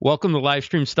Welcome to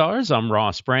Livestream Stars. I'm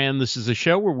Ross Brand. This is a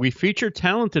show where we feature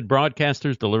talented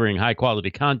broadcasters delivering high-quality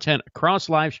content across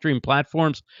Livestream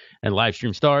platforms. And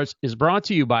Livestream Stars is brought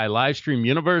to you by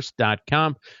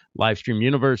LivestreamUniverse.com.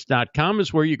 LivestreamUniverse.com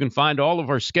is where you can find all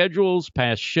of our schedules,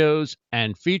 past shows,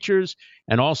 and features.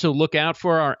 And also look out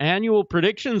for our annual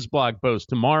predictions blog post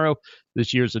tomorrow.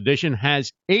 This year's edition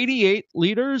has 88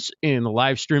 leaders in the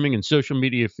live streaming and social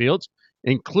media fields,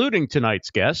 including tonight's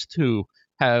guest, who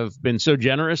have been so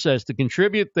generous as to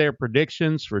contribute their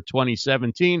predictions for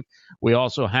 2017. We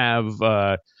also have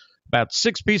about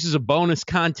 6 pieces of bonus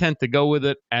content to go with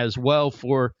it as well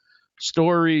for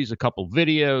stories, a couple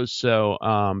videos. So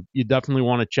you definitely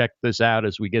want to check this out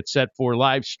as we get set for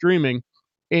live streaming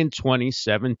in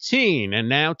 2017. And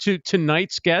now to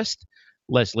tonight's guest.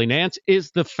 Leslie Nance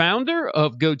is the founder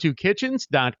of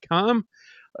GoToKitchens.com.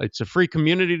 It's a free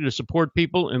community to support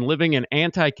people in living an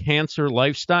anti-cancer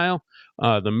lifestyle.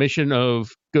 The mission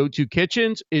of Go-To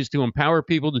Kitchens is to empower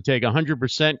people to take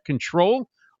 100% control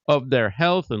of their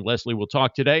health. And Leslie will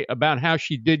talk today about how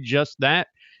she did just that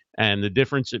and the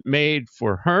difference it made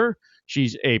for her.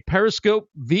 She's a Periscope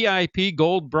VIP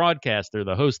Gold broadcaster,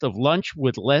 the host of Lunch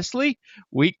with Leslie,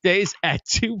 weekdays at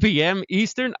 2 p.m.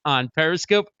 Eastern on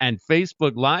Periscope and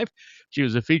Facebook Live. She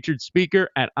was a featured speaker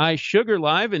at iSugar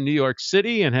Live in New York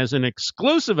City and has an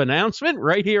exclusive announcement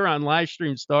right here on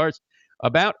Livestream Stars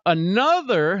about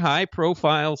another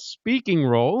high-profile speaking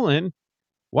role. And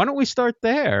why don't we start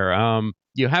there?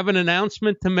 You have an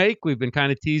announcement to make. We've been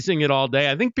kind of teasing it all day.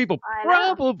 I think people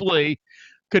probably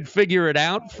could figure it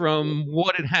out from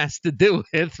what it has to do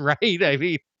with, right? I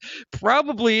mean,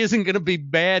 probably isn't going to be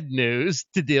bad news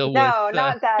to deal with. No,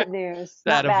 not bad news.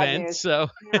 That not event. Bad news. So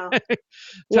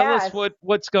tell us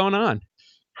what's going on.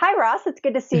 Hi, Ross. It's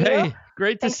good to see you. Hey,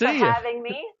 great to see you. Thanks for having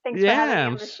me. Thanks for having me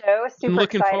on the show. I'm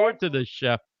looking forward to this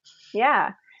show.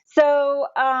 Yeah. So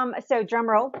drum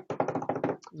roll.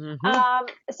 Mm-hmm.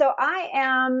 So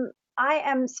I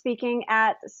am speaking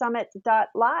at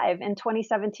Summit.live in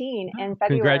 2017 in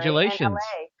February. Congratulations. In LA.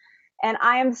 And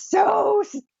I am so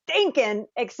stinking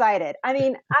excited. I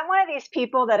mean, I'm one of these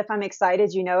people that if I'm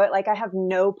excited, you know it, like I have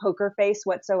no poker face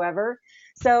whatsoever.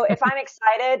 So if I'm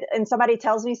excited and somebody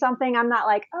tells me something, I'm not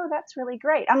like, oh, that's really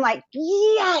great. I'm like,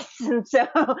 yes. And so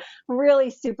I'm really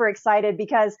super excited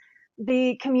because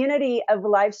the community of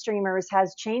live streamers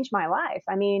has changed my life.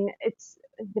 I mean, it's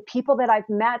the people that I've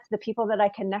met, the people that I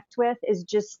connect with is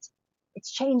just,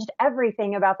 it's changed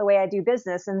everything about the way I do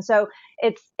business. And so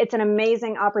it's an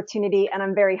amazing opportunity, and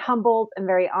I'm very humbled and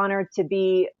very honored to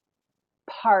be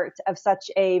part of such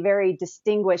a very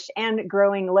distinguished and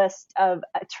growing list of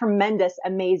tremendous,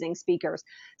 amazing speakers.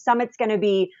 Summit's going to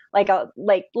be like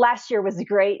last year was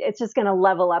great. It's just going to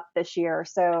level up this year.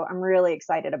 So I'm really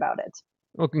excited about it.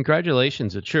 Well,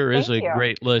 congratulations. It sure is a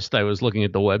great list. I was looking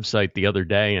at the website the other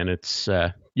day, and it's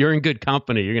you're in good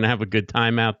company. You're going to have a good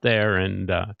time out there. And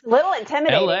a little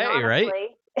intimidating, LA, honestly.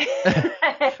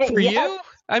 Right? For you?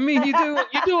 I mean, you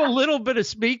do a little bit of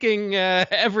speaking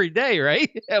every day,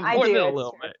 right? More than a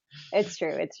little bit. It's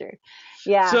true.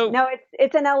 Yeah. So, no,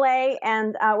 it's in LA,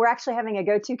 and we're actually having a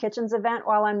Go-To Kitchens event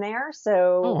while I'm there.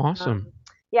 So awesome.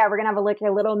 Yeah, we're going to have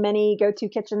a little mini Go-To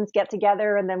Kitchens get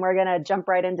together, and then we're going to jump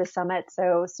right into Summit.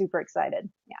 So super excited.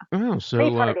 Yeah. Oh, so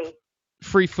free party.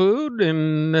 Free food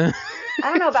and I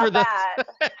don't know about that.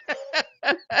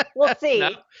 We'll see.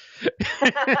 No.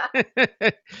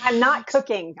 I'm not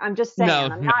cooking. I'm just saying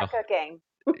I'm not cooking.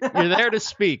 You're there to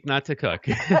speak, not to cook.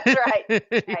 That's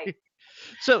right.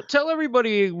 So tell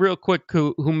everybody real quick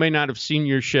who may not have seen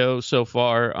your show so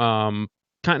far,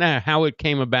 kind of how it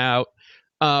came about.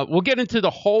 We'll get into the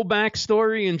whole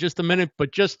backstory in just a minute,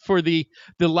 but just for the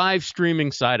live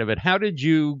streaming side of it, how did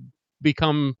you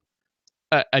become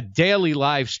a daily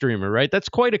live streamer, right? That's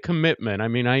quite a commitment. I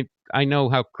mean, I know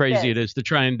how crazy it is to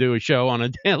try and do a show on a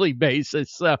daily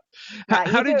basis. So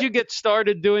how did you get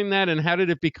started doing that, and how did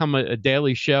it become a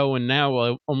daily show and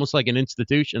now almost like an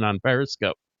institution on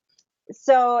Periscope?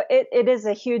 So it is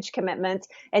a huge commitment.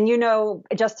 And you know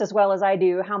just as well as I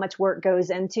do how much work goes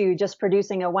into just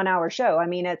producing a 1-hour show. I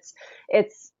mean, it's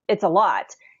a lot.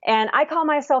 And I call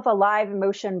myself a live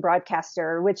motion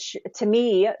broadcaster, which to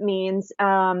me means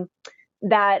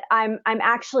that I'm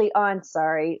actually on,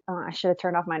 I should have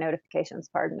turned off my notifications,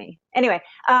 pardon me. Anyway,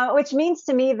 which means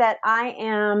to me that I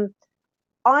am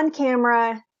on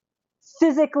camera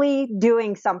physically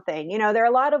doing something. You know, there are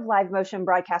a lot of live motion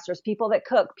broadcasters, people that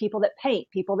cook, people that paint,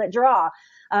 people that draw.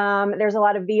 There's a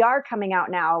lot of VR coming out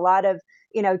now, a lot of,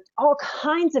 you know, all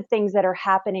kinds of things that are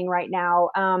happening right now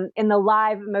in the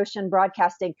live motion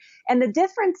broadcasting. And the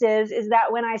difference is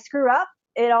that when I screw up,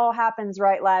 it all happens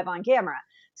right live on camera.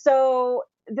 So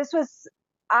this was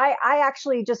I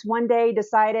actually just one day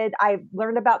decided, I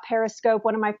learned about Periscope.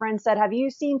 One of my friends said, have you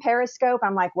seen Periscope?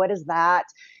 I'm like, what is that?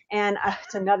 And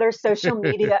it's another social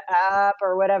media app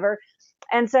or whatever.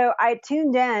 And so I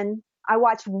tuned in. I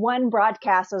watched one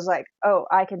broadcast. I was like, oh,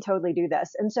 I can totally do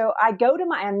this. And so I go to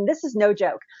and this is no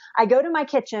joke. I go to my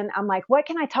kitchen. I'm like, what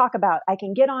can I talk about? I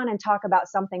can get on and talk about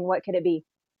something. What could it be?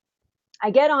 I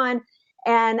get on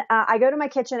and I go to my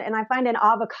kitchen and I find an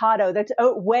avocado that's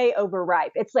way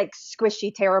overripe. It's like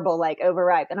squishy, terrible, like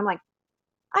overripe. And I'm like,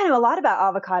 I know a lot about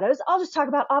avocados. I'll just talk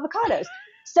about avocados.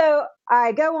 So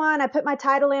I go on, I put my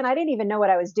title in. I didn't even know what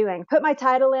I was doing. Put my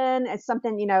title in. It's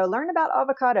something, learn about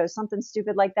avocados, something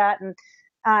stupid like that. And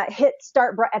hit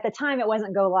start. At the time, it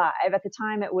wasn't go live. At the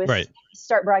time, it was Right.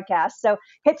 start broadcast. So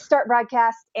hit start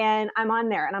broadcast and I'm on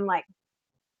there and I'm like,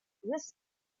 is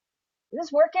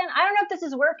this working? I don't know if this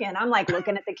is working. I'm like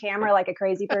looking at the camera like a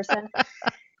crazy person.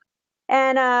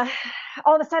 And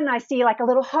all of a sudden I see like a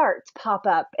little heart pop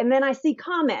up and then I see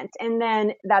comment and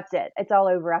then that's it. It's all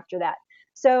over after that.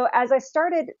 So as I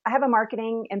started, I have a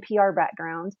marketing and PR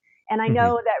background and I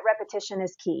know that repetition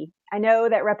is key. I know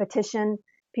that repetition,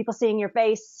 people seeing your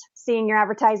face, seeing your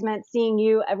advertisement, seeing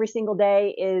you every single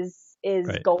day is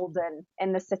Right. golden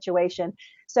in this situation.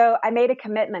 So I made a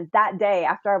commitment that day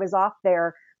after I was off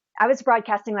there. I was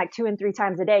broadcasting like 2 and 3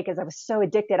 times a day because I was so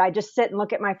addicted. I just sit and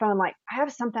look at my phone like, I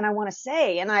have something I want to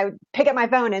say. And I would pick up my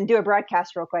phone and do a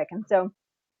broadcast real quick. And so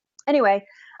anyway,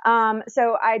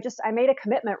 so I made a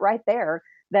commitment right there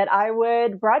that I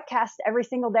would broadcast every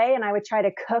single day and I would try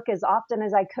to cook as often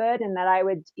as I could and that I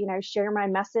would, share my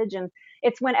message. And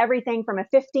it's when everything from a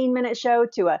 15-minute show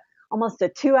to almost a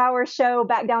 2-hour show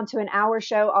back down to an hour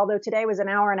show, although today was an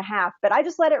hour and a half, but I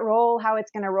just let it roll how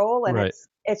it's going to roll. And Right.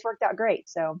 it's worked out great.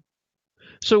 So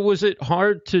was it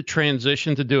hard to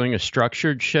transition to doing a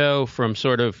structured show from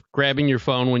sort of grabbing your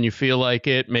phone when you feel like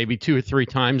it, maybe 2 or 3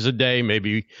 times a day,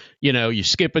 maybe, you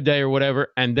skip a day or whatever,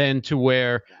 and then to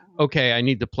where, okay, I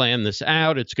need to plan this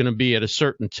out. It's going to be at a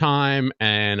certain time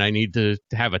and I need to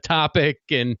have a topic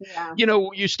and,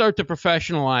 you start to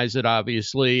professionalize it,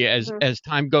 obviously, as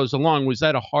time goes along. Was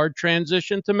that a hard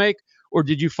transition to make or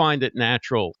did you find it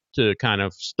natural to kind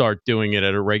of start doing it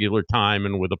at a regular time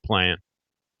and with a plan?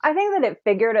 I think that it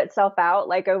figured itself out.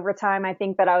 Like over time, I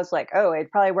think that I was like, oh,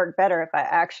 it'd probably work better if I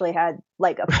actually had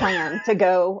like a plan to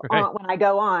go Right. on when I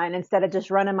go on instead of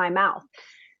just running my mouth.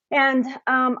 And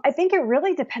I think it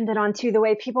really depended on too the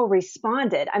way people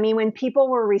responded. I mean, when people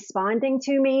were responding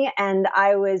to me and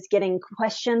I was getting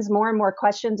questions, more and more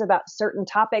questions about certain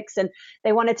topics, and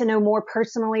they wanted to know more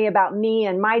personally about me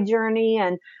and my journey.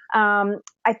 And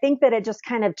I think that it just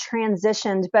kind of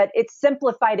transitioned, but it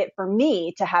simplified it for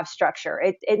me to have structure.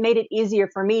 It made it easier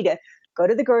for me to go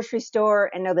to the grocery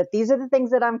store and know that these are the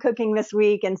things that I'm cooking this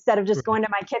week instead of just going to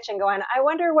my kitchen going, I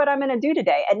wonder what I'm going to do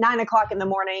today at 9 o'clock in the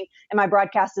morning and my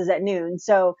broadcast is at noon.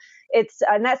 So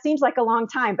and that seems like a long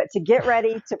time, but to get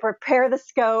ready, to prepare the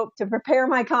scope, to prepare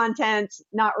my content,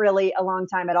 not really a long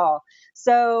time at all.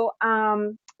 So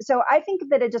I think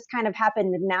that it just kind of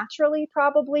happened naturally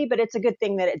probably, but it's a good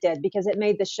thing that it did because it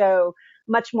made the show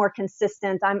much more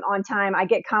consistent. I'm on time. I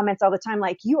get comments all the time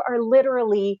like, you are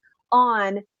literally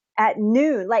on at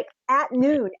noon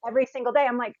every single day.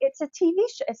 I'm like, it's a TV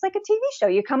show. It's like a TV show.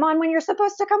 You come on when you're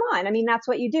supposed to come on. I mean, that's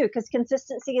what you do because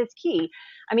consistency is key.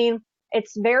 I mean,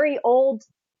 it's very old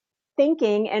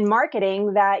thinking and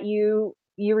marketing that you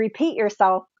repeat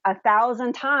yourself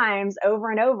 1,000 times over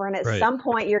and over. And at some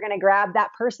point you're going to grab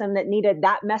that person that needed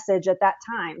that message at that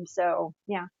time. So,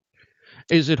 yeah.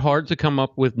 Is it hard to come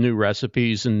up with new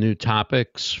recipes and new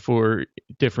topics for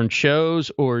different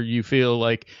shows, or you feel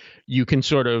like you can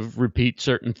sort of repeat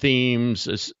certain themes,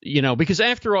 because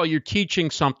after all, you're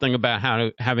teaching something about how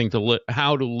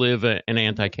to live an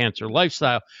anti-cancer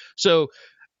lifestyle. So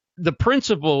the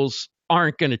principles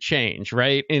aren't going to change,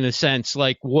 right? In a sense,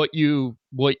 like what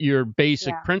your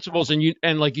basic principles,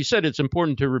 and like you said, it's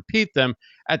important to repeat them.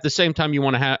 At the same time, you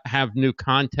want to have new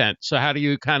content. So how do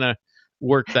you kind of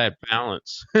work that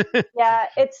balance? Yeah,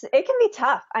 it can be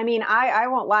tough. I mean, I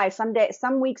won't lie.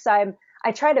 Some weeks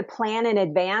I try to plan in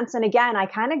advance. And again, I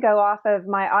kind of go off of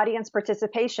my audience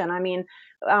participation. I mean,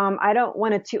 I don't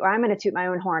want to I'm going to toot my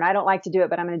own horn. I don't like to do it,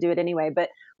 but I'm going to do it anyway. But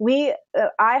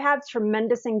I have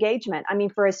tremendous engagement. I mean,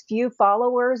 for as few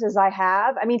followers as I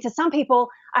have, I mean, to some people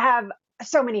I have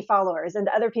so many followers, and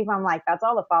to other people I'm like, that's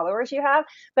all the followers you have.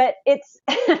 But it's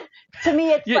to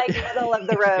me, it's like middle of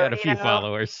the road. You got a few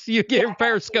followers. You get a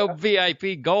Periscope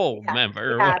VIP Gold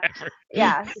member or whatever.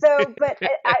 Yeah. So, but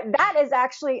that is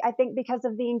actually, I think, because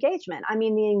of the engagement. I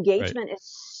mean, the engagement is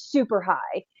super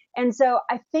high, and so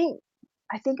I think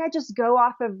I think I just go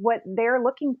off of what they're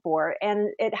looking for, and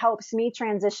it helps me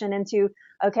transition into,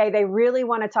 okay, they really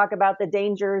want to talk about the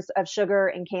dangers of sugar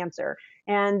and cancer,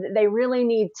 and they really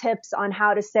need tips on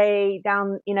how to stay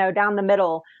down, down the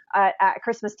middle at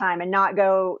Christmas time and not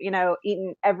go,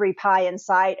 eating every pie in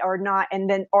sight, or not, and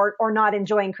then, or not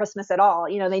enjoying Christmas at all.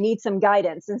 They need some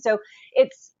guidance. And so it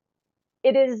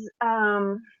is,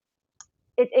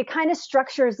 it kind of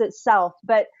structures itself.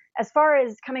 But as far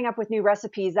as coming up with new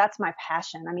recipes, that's my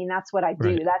passion. I mean, that's what I do.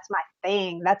 Right. That's my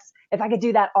thing. If I could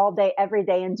do that all day, every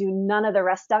day, and do none of the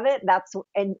rest of it,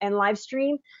 and live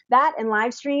stream,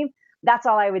 that's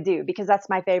all I would do, because that's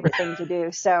my favorite thing to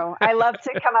do. So I love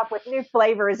to come up with new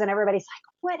flavors, and everybody's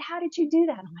like, how did you do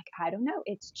that? I'm like, I don't know.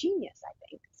 It's genius, I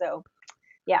think. So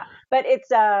yeah, but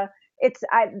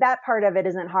that part of it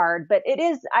isn't hard, but it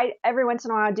is, every once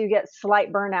in a while I do get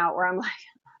slight burnout where I'm like,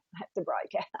 I have to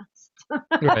broadcast.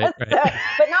 Right.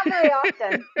 But not very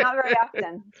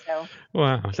often. So.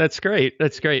 Wow, that's great.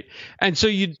 And so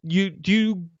do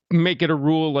you make it a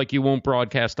rule like you won't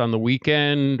broadcast on the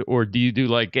weekend, or do you do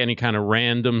like any kind of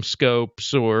random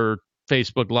scopes or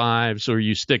Facebook Lives, or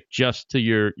you stick just to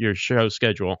your show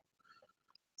schedule?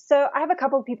 So I have a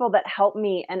couple of people that help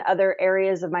me in other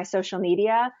areas of my social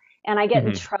media, and I get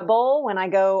in trouble when I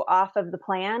go off of the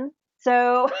plan.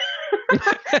 So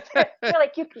they're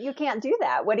like, you can't do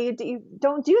that. What do you do? You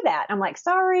don't do that. I'm like,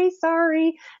 sorry.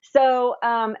 So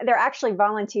they're actually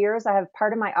volunteers. I have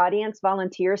part of my audience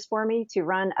volunteers for me to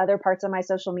run other parts of my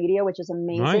social media, which is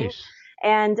amazing. Nice.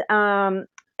 And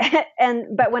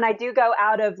but when I do go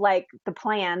out of like the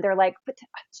plan, they're like, but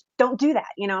don't do that.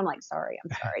 I'm like, I'm sorry.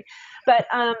 But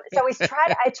so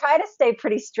I try to stay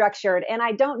pretty structured, and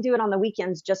I don't do it on the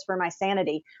weekends just for my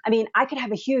sanity. I mean, I could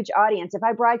have a huge audience. If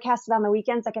I broadcasted on the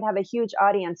weekends, I could have a huge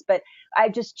audience, but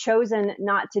I've just chosen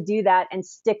not to do that and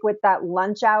stick with that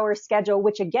lunch hour schedule,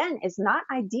 which again is not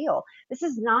ideal. This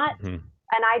is not an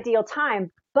ideal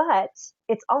time, but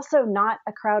it's also not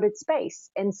a crowded space.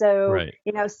 And so,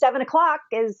 7 o'clock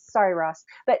is, sorry, Ross,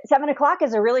 but 7 o'clock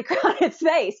is a really crowded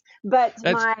space. But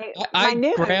I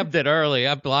noon, grabbed it early.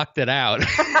 I blocked it out.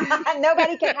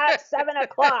 Nobody can have 7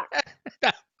 o'clock.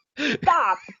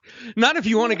 Stop. Not if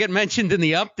you want to get mentioned in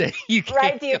the update. You can't.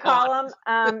 Right? Do you call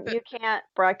them? You can't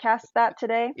broadcast that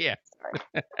today? Yeah.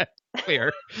 Sorry.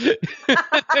 Fair.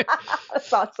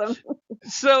 That's awesome.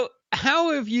 So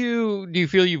do you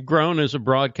feel you've grown as a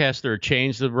broadcaster or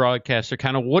changed as a broadcaster?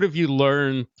 Kind of what have you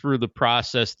learned through the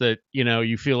process that,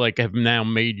 you feel like have now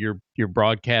made your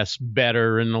broadcasts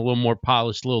better and a little more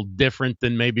polished, a little different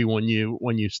than maybe when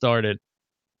you started?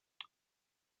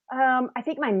 I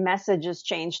think my message has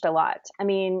changed a lot. I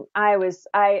mean, I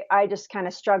just kind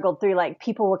of struggled through, like,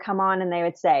 people would come on and they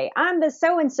would say, I'm the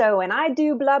so-and-so and I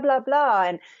do blah, blah,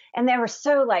 blah. And they were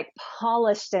so like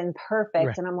polished and perfect.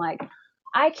 Right. And I'm like,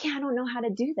 I don't know how to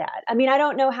do that. I mean, I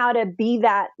don't know how to be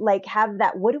that, like, have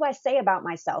that. What do I say about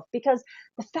myself? Because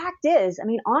the fact is, I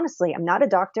mean, honestly, I'm not a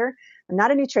doctor. I'm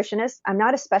not a nutritionist. I'm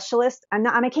not a specialist. I'm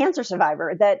a cancer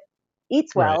survivor that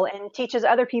eats well and teaches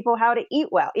other people how to eat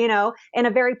well, in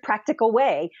a very practical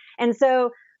way. And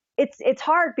so it's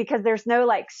hard because there's no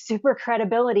like super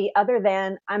credibility other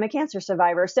than I'm a cancer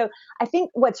survivor. So I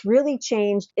think what's really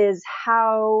changed is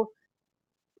how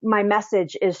my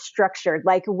message is structured,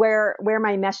 like where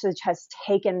my message has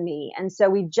taken me. And so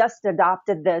we just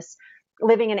adopted this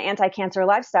living an anti-cancer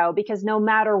lifestyle, because no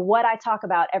matter what I talk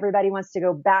about, everybody wants to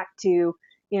go back to,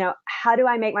 how do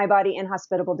I make my body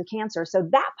inhospitable to cancer? So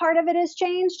that part of it has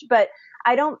changed, but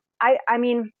I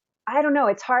mean, I don't know.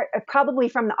 It's hard, probably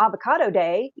from the avocado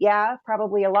day. Yeah,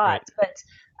 probably a lot, but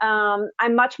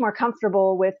I'm much more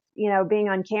comfortable with, being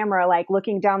on camera, like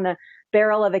looking down the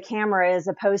barrel of a camera as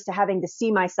opposed to having to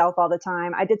see myself all the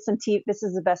time. I did some TV. This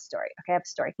is the best story. Okay. I have a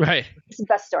story. Right. This is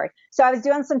the best story. So I was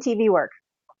doing some TV work,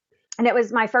 and it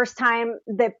was my first time.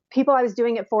 The people I was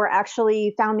doing it for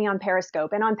actually found me on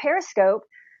Periscope, and on Periscope,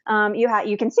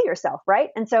 you can see yourself, right?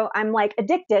 And so I'm like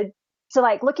addicted to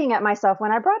like looking at myself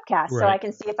when I broadcast, so I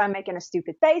can see if I'm making a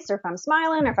stupid face or if I'm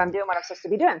smiling or if I'm doing what I'm supposed to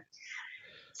be doing.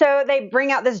 So they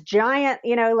bring out this giant,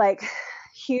 like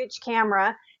huge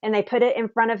camera, and they put it in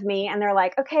front of me, and they're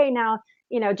like, okay, now,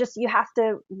 you have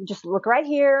to just look right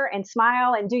here and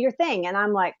smile and do your thing. And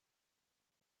I'm like,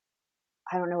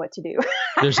 I don't know what to do.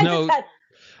 There's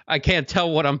I can't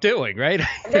tell what I'm doing, right?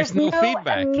 There's no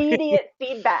feedback. Immediate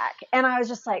feedback. And I was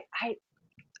just like,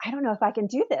 I don't know if I can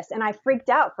do this. And I freaked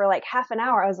out for like half an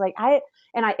hour. I was like,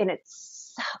 and it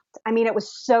sucked. I mean, it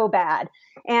was so bad.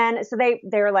 And so they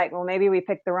were like, well, maybe we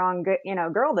picked the wrong,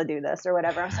 girl to do this or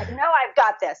whatever. I was like, no,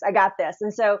 I got this.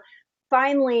 And so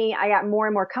finally I got more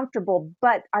and more comfortable.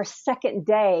 But our second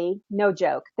day, no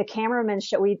joke, the cameraman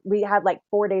we had like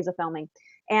 4 days of filming,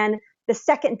 and the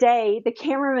second day the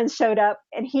cameraman showed up,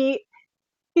 and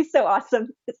he's so awesome.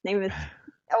 His name is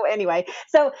anyway,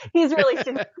 so he's really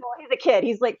super cool. He's a kid.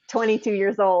 He's like 22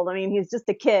 years old. I mean, he's just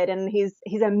a kid, and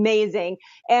he's amazing.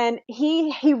 And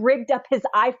he rigged up his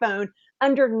iPhone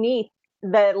underneath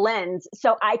the lens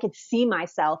so I could see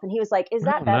myself. And he was like, "Is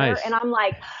that better?" Nice. And I'm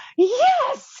like,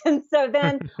 "Yes." And so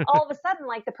then all of a sudden,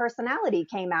 like, the personality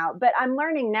came out. But I'm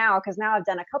learning now, because now I've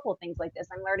done a couple of things like this.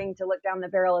 I'm learning to look down the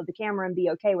barrel of the camera and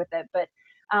be okay with it. But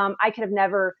I could have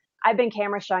never. I've been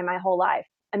camera shy my whole life.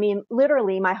 I mean,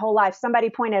 literally my whole life. Somebody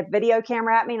pointed a video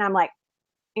camera at me, and I'm like,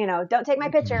 don't take my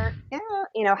picture,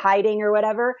 hiding or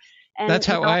whatever. And That's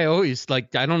how I always,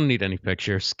 like, I don't need any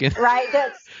pictures. Right.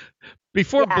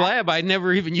 Before Blab, I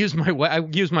never even used I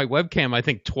used my webcam, I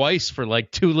think, twice for like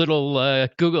 2 little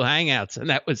Google Hangouts, and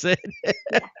that was it.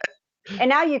 Yeah. And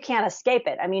now you can't escape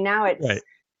it. I mean, now it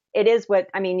is what,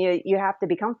 I mean, you have to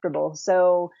be comfortable.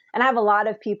 So, and I have a lot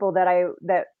of people that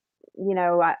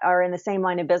are in the same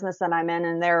line of business that I'm in,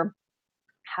 and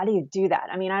how do you do that?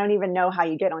 I mean, I don't even know how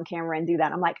you get on camera and do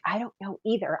that. I'm like, I don't know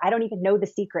either. I don't even know the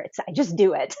secrets. I just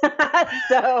do it.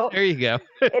 So there you go.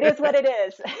 It is what it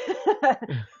is.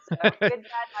 So, good,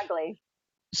 bad, ugly.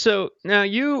 So now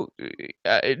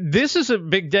this is a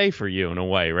big day for you in a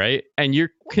way, right? And you're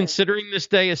considering this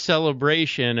day a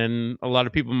celebration, and a lot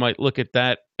of people might look at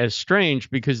that as strange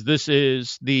because this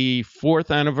is the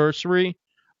 4th anniversary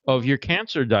of your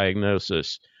cancer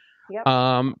diagnosis.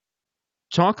 Yep.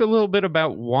 Talk a little bit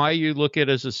about why you look at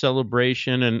it as a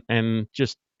celebration, and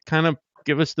just kind of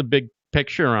give us the big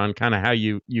picture on kind of how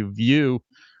you view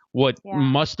what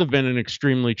must have been an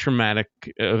extremely traumatic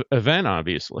event,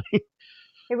 obviously.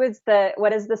 It was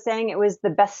what is the saying? It was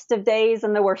the best of days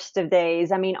and the worst of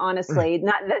days. I mean, honestly,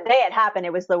 not the day it happened.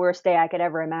 It was the worst day I could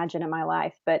ever imagine in my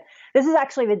life. But this is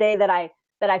actually the day that I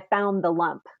found the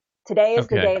lump. Today is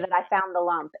the day that I found the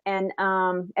lump. And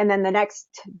then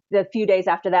the few days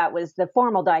after that was the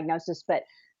formal diagnosis. But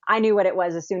I knew what it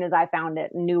was as soon as I found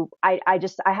it, and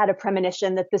I had a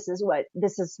premonition that this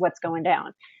is what's going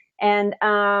down. And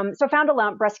so I found a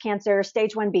lump, breast cancer,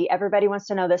 stage 1B. Everybody wants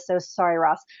to know this, so sorry,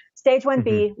 Ross. Stage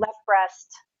 1B, left breast,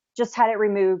 just had it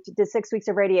removed, did 6 weeks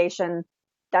of radiation.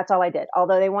 That's all I did.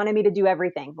 Although they wanted me to do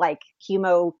everything, like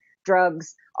chemo,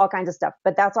 drugs, all kinds of stuff.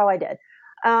 But that's all I did.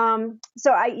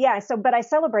 But I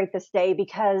celebrate this day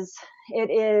because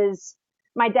it is,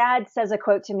 my dad says a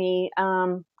quote to me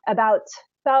about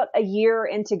a year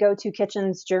into Go To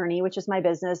Kitchen's journey, which is my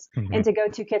business, into Go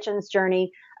To Kitchen's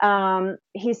journey.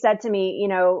 He said to me,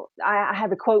 I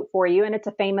have a quote for you, and it's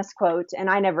a famous quote,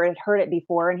 and I never had heard it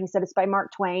before. And he said, it's by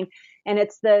Mark Twain, and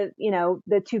it's the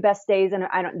 2 best days. And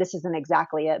this isn't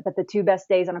exactly it, but the 2 best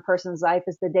days in a person's life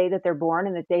is the day that they're born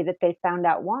and the day that they found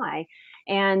out why.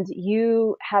 And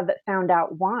you have found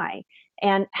out why.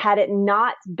 And had it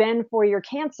not been for your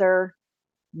cancer,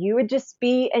 you would just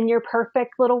be in your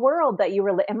perfect little world that you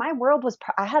were. And my world was,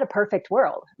 I had a perfect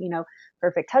world,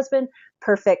 perfect husband,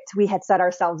 perfect. We had set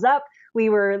ourselves up. We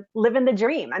were living the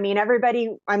dream. I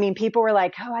mean, people were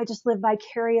like, "Oh, I just live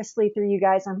vicariously through you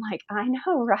guys." I'm like, I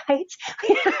know, right?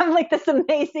 I'm like this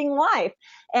amazing life.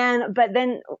 But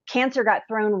then cancer got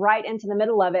thrown right into the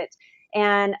middle of it.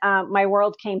 And my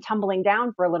world came tumbling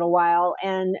down for a little while.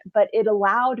 But it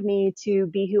allowed me to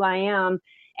be who I am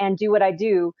and do what I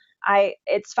do.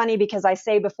 It's funny because I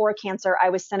say before cancer, I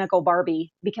was cynical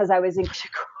Barbie, because I was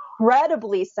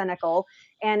incredibly cynical,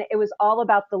 and it was all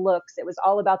about the looks. It was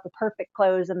all about the perfect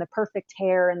clothes and the perfect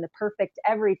hair and the perfect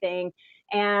everything.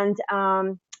 And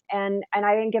I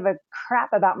didn't give a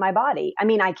crap about my body. I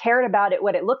mean, I cared about it,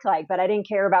 what it looked like, but I didn't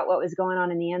care about what was going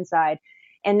on in the inside.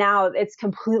 And now it's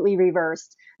completely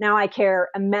reversed. Now I care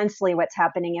immensely what's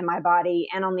happening in my body,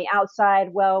 and on the outside,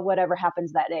 well, whatever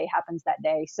happens that day happens that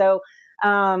day. So,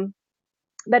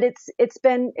 but it's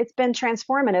been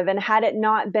transformative. And had it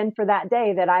not been for that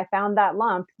day that I found that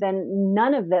lump, then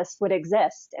none of this would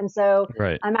exist. And so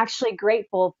I'm actually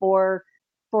grateful for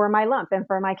my lump and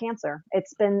for my cancer.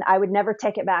 I would never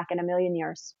take it back in a million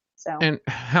years. So. And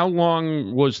how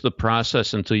long was the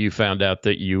process until you found out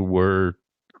that you were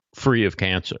free of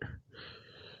cancer?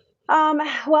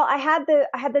 Well, I had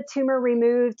the tumor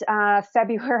removed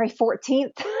February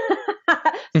 14th.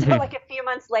 So like a few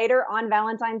months later, on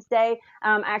Valentine's Day,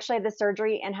 I actually had the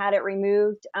surgery and had it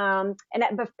removed.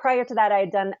 But prior to that, I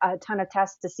had done a ton of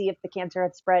tests to see if the cancer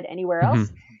had spread anywhere else,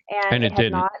 and it had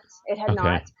didn't. Not. It had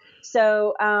not.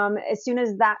 So as soon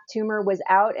as that tumor was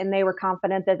out, and they were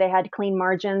confident that they had clean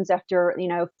margins after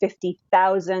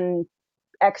 50,000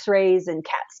 x-rays and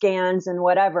CAT scans and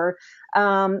whatever,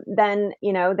 then,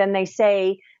 then they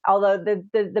say, although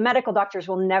the medical doctors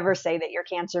will never say that you're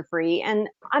cancer free. And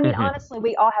I mean, honestly,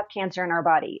 we all have cancer in our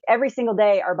body. Every single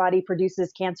day, our body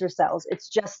produces cancer cells. It's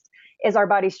just, is our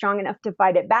body strong enough to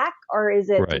fight it back, or is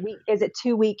it Right. weak? Is it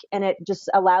too weak and it just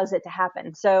allows it to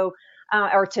happen? So,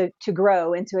 or to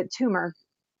grow into a tumor.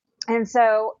 And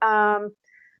so,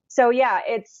 yeah,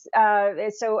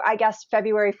 so I guess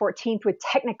February 14th would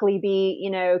technically be,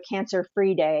 cancer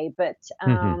free day, but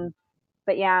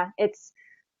yeah, it's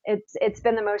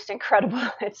been the most incredible,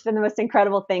 it's been the most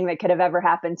incredible thing that could have ever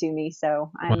happened to me.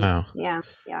 So Wow. yeah,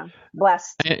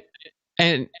 blessed.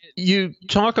 And you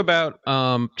talk about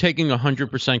taking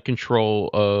 100% control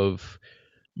of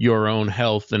your own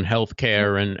health and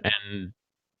healthcare, and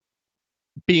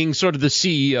being sort of the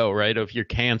CEO, right, of your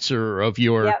cancer, of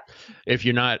your, Yep. if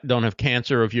you're not, don't have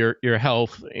cancer, of your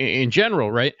health in general,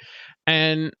 right?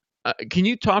 And can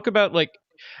you talk about, like,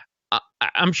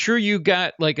 I'm sure you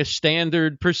got like a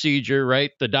standard procedure,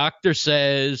 right? The doctor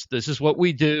says, this is what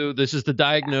we do. This is the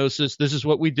diagnosis. This is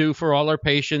what we do for all our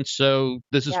patients. So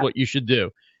this is Yep. what you should do.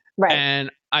 Right.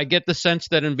 And I get the sense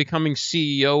that in becoming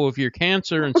CEO of your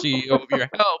cancer and CEO of your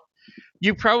health,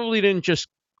 you probably didn't just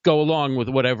go along with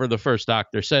whatever the first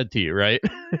doctor said to you, right?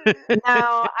 No,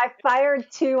 I fired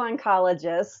 2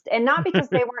 oncologists, and not because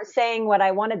they weren't saying what I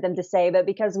wanted them to say, but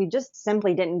because we just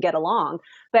simply didn't get along.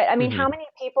 But I mean, how many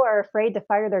people are afraid to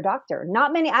fire their doctor?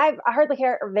 Not many. I hardly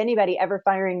hear of anybody ever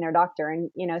firing their doctor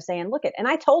and, saying, look it. And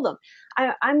I told them,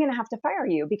 I'm going to have to fire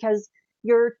you because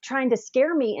you're trying to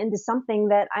scare me into something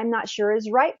that I'm not sure is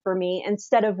right for me,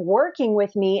 instead of working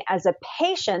with me as a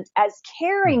patient, as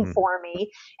caring for me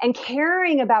and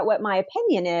caring about what my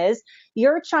opinion is.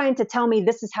 You're trying to tell me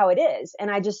this is how it is.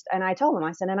 And I told him,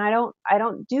 I said, and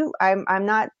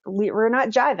we're not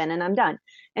jiving, and I'm done.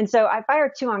 And so I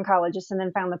fired 2 oncologists and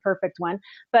then found the perfect one.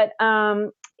 But,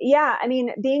 yeah, I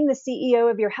mean, being the CEO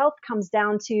of your health comes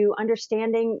down to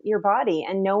understanding your body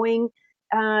and knowing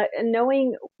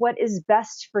what is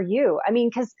best for you. I mean,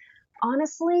 because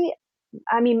honestly,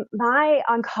 my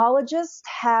oncologist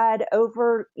had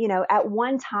over, at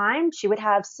one time, she would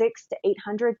have 600 to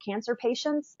 800 cancer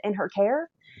patients in her care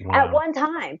at one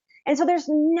time. And so there's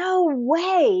no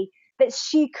way that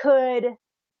she could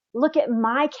look at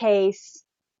my case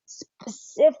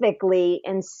specifically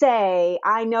and say,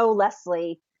 I know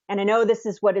Leslie, and I know this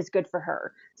is what is good for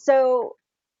her. So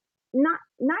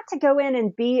not to go in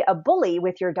and be a bully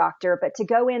with your doctor, but to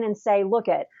go in and say, look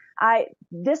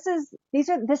this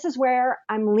is where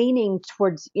I'm leaning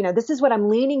towards, this is what I'm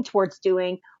leaning towards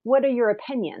doing. What are your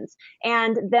opinions?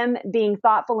 And them being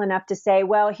thoughtful enough to say,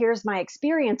 well, here's my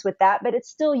experience with that, but it's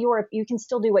still you can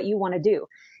still do what you want to do.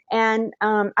 And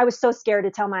I was so scared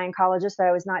to tell my oncologist that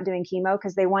I was not doing chemo,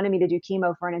 because they wanted me to do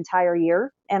chemo for an entire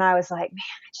year. And I was like,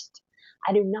 man,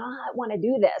 I do not want to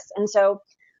do this. And so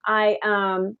I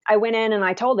went in and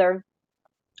I told her,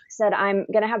 said, I'm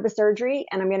going to have the surgery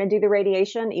and I'm going to do the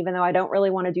radiation, even though I don't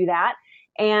really want to do that.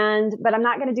 But I'm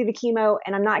not going to do the chemo,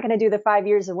 and I'm not going to do the 5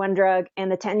 years of one drug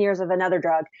and the 10 years of another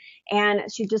drug.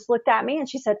 And she just looked at me and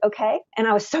she said, okay. And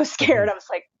I was so scared. I was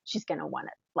like, she's going to want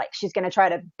it. Like, she's going to try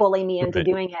to bully me into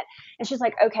doing it. And she's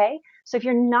like, okay, so if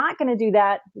you're not going to do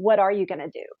that, what are you going to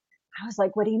do? I was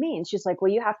like, what do you mean? She's like, well,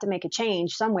 you have to make a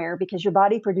change somewhere because your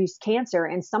body produced cancer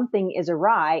and something is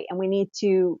awry, and we need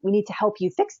to help you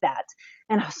fix that.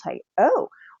 And I was like, oh,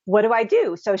 what do I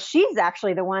do? So she's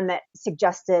actually the one that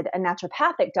suggested a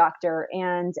naturopathic doctor.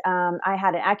 And I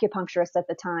had an acupuncturist at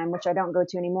the time, which I don't go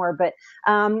to anymore, but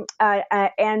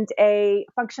and a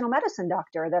functional medicine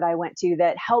doctor that I went to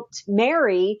that helped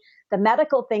marry the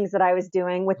medical things that I was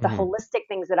doing with the holistic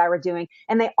things that I were doing.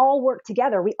 And they all worked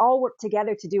together. We all worked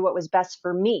together to do what was best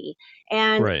for me.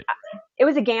 And it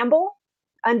was a gamble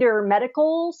under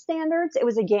medical standards. It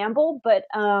was a gamble, but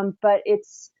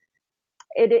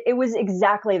it was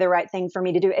exactly the right thing for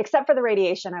me to do, except for the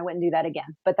radiation. I wouldn't do that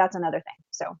again, but that's another thing.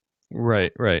 So.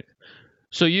 Right.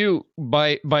 So you,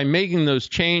 by making those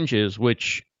changes,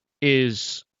 which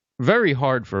is very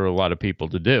hard for a lot of people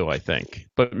to do, I think,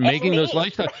 but making those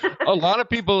lifestyle, a lot of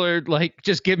people are like,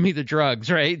 just give me the drugs,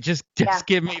 right? Just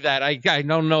give me that. I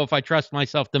don't know if I trust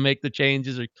myself to make the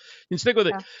changes or stick with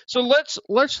it. So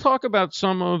let's talk about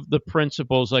some of the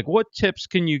principles. Like, what tips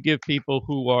can you give people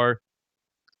who are,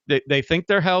 they think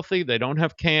they're healthy, they don't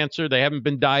have cancer, they haven't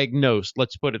been diagnosed,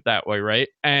 let's put it that way, right?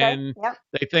 And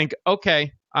they think,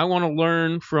 okay, I want to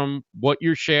learn from what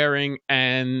you're sharing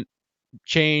and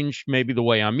change maybe the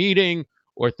way I'm eating,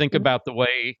 or think about the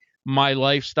way my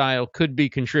lifestyle could be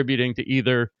contributing to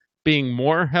either being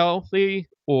more healthy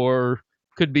or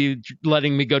could be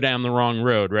letting me go down the wrong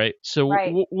road, right? So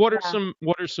Right. what are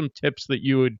Yeah. some tips that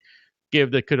you would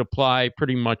give that could apply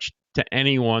pretty much to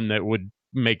anyone that would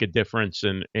make a difference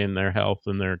in their health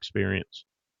and their experience?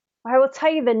 I will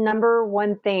tell you the number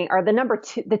one thing, or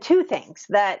the two things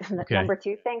that, Okay. number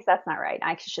two things, that's not right.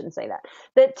 I shouldn't say that.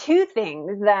 The two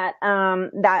things that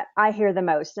I hear the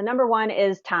most. The number one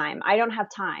is time. I don't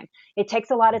have time. It takes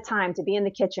a lot of time to be in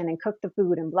the kitchen and cook the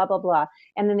food and blah, blah, blah.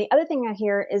 And then the other thing I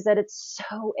hear is that it's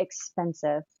so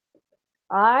expensive.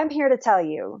 I'm here to tell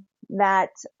you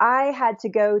that I had to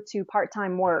go to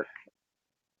part-time work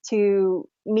to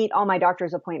meet all my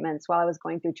doctor's appointments while I was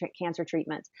going through cancer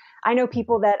treatment. I know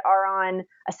people that are on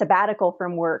a sabbatical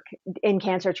from work in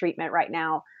cancer treatment right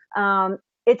now.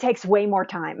 It takes way more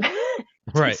time. It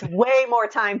Right. takes way more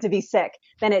time to be sick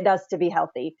than it does to be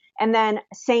healthy. And then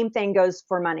same thing goes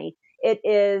for money. It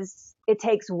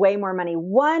takes way more money.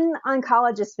 One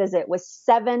oncologist visit was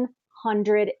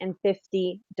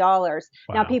 $750.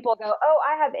 Now Wow. people go, "Oh,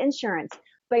 I have insurance."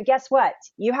 But guess what?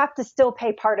 You have to still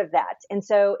pay part of that. And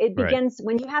so it Right. begins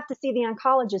when you have to see the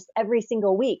oncologist every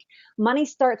single week. Money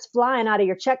starts flying out of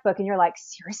your checkbook and you're like,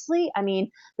 seriously? I mean,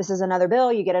 this is another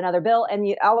bill, you get another bill,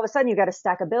 and all of a sudden you've got a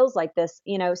stack of bills like this,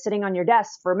 sitting on your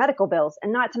desk for medical bills.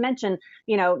 And not to mention,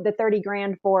 the 30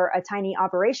 grand for a tiny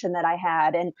operation that I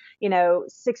had, and,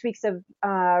 6 weeks of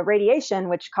radiation,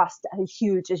 which cost a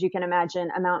huge, as you can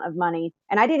imagine, amount of money.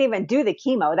 And I didn't even do the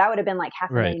chemo. That would have been like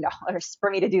Right. $500,000 for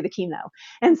me to do the chemo.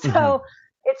 And so Hmm.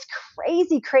 it's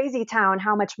crazy, crazy town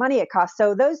how much money it costs.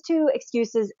 So those two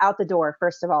excuses out the door,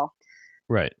 first of all.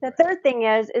 Right. The third thing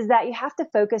is that you have to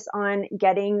focus on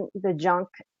getting the junk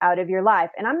out of your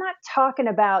life. And I'm not talking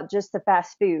about just the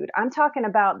fast food. I'm talking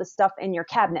about the stuff in your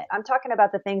cabinet. I'm talking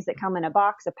about the things that come in a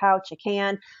box, a pouch, a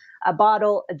can, a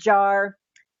bottle, a jar.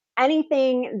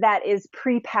 Anything that is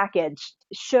prepackaged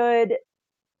should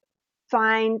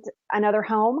find another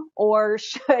home or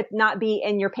should not be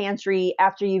in your pantry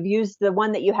after you've used the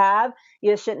one that you have.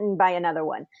 You shouldn't buy another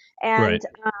one. And Right.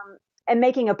 and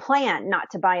making a plan not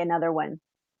to buy another one.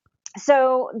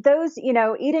 So those,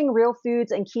 eating real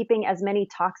foods and keeping as many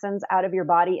toxins out of your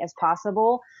body as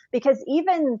possible, because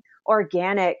even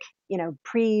organic,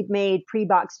 pre-made,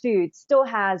 pre-boxed food still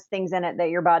has things in it that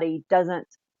your body doesn't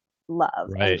love.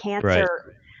 And Right. Right.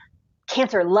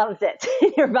 cancer loves it.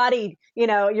 Your body's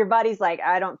like,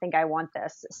 I don't think I want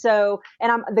this. So,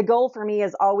 and the goal for me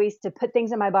is always to put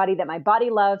things in my body that my body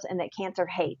loves and that cancer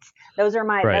hates. Those are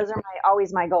Right.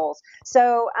 always my goals.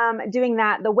 So, doing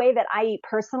that the way that I eat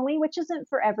personally, which isn't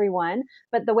for everyone,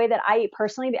 but the way that I eat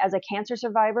personally as a cancer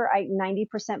survivor, I eat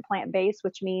 90% plant-based,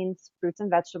 which means fruits and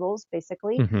vegetables,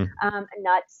 basically, Hmm.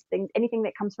 nuts, anything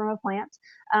that comes from a plant.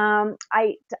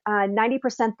 I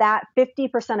 90% that,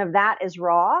 50% of that is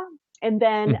raw. And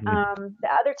then Hmm.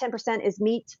 the other 10% is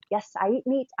meat. Yes, I eat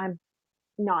meat. I'm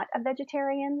not a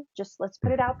vegetarian. Just let's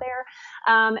put it out there.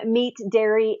 Meat,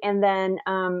 dairy, and then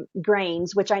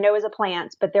grains, which I know is a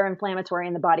plant, but they're inflammatory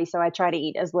in the body. So I try to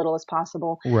eat as little as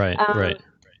possible. Right. Right.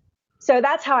 So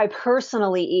that's how I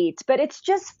personally eat, but it's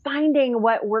just finding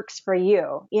what works for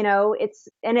you.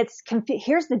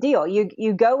 Here's the deal.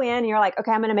 You go in and you're like,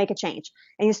 okay, I'm going to make a change,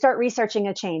 and you start researching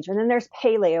a change. And then there's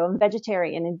paleo and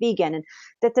vegetarian and vegan and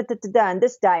and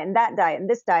this diet and that diet and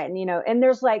this diet. And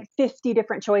there's like 50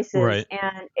 different choices, Right.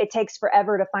 and it takes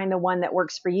forever to find the one that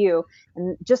works for you.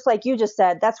 And just like you just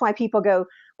said, that's why people go,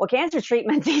 well, cancer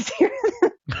treatment's easier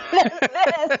than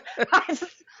this. I'll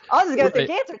just go through Right.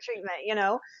 cancer treatment.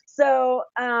 So,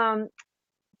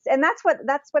 and that's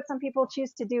what some people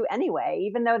choose to do anyway,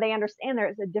 even though they understand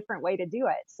there's a different way to do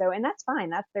it. So, and that's fine.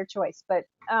 That's their choice. But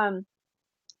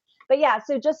yeah,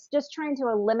 so just trying to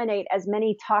eliminate as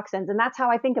many toxins. And that's how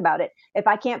I think about it. If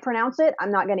I can't pronounce it,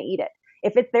 I'm not going to eat it.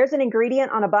 If there's an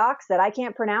ingredient on a box that I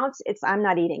can't pronounce, I'm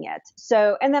not eating it.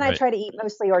 So, and then I Right. try to eat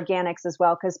mostly organics as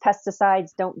well, because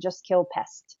pesticides don't just kill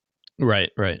pests.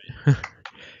 Right. Right.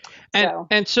 So,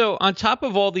 And so on top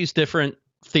of all these different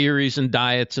theories and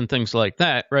diets and things like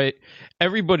that, right?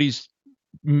 Everybody's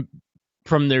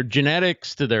from their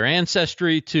genetics to their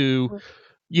ancestry to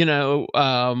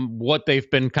what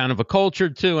they've been kind of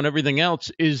acculturated to and everything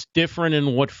else is different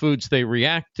in what foods they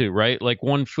react to, right? Like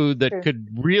one food that true. could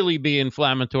really be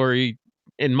inflammatory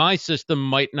in my system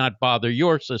might not bother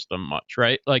your system much,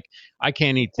 right? Like I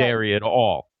can't eat Right. dairy at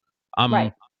all. I'm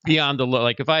Right. beyond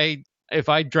like if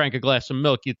I drank a glass of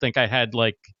milk, you'd think I had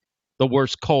like the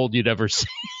worst cold you'd ever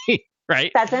see,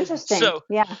 right? That's interesting.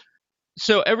 Yeah.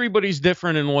 So everybody's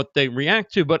different in what they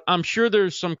react to, but I'm sure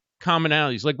there's some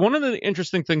commonalities. Like one of the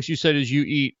interesting things you said is you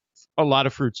eat a lot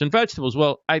of fruits and vegetables.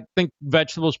 Well, I think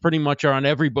vegetables pretty much are on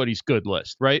everybody's good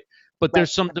list, right? But Right.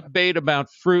 there's some debate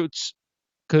about fruits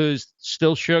because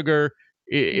still sugar,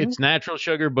 it's natural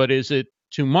sugar, but is it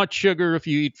too much sugar if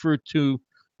you eat fruit too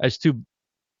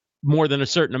more than a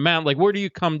certain amount? Like, where do you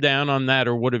come down on that,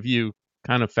 or what have you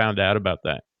kind of found out about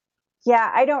that?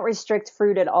 Yeah, I don't restrict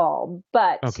fruit at all,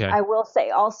 but Okay. I will say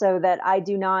also that I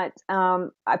do not,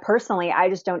 I personally, I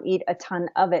just don't eat a ton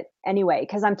of it anyway,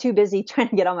 because I'm too busy trying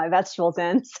to get all my vegetables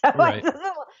in. So it Right.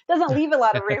 doesn't leave a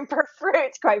lot of room for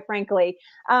fruits, quite frankly.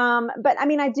 But I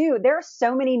mean, I do, there are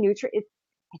so many nutrients.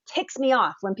 It ticks me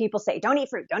off when people say, don't eat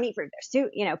fruit, don't eat fruit.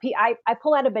 There's too, I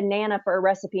pull out a banana for a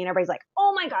recipe and everybody's like,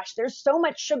 oh my gosh, there's so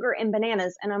much sugar in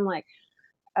bananas. And I'm like,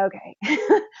 okay,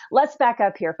 let's back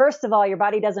up here. First of all, your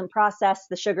body doesn't process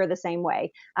the sugar the same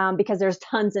way because there's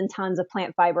tons and tons of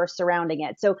plant fiber surrounding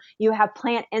it. So you have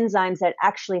plant enzymes that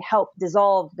actually help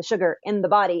dissolve the sugar in the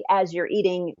body as you're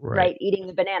eating, right? Eating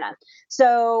the banana.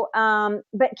 So,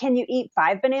 but can you eat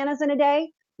 5 bananas in a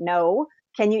day? No.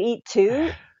 Can you eat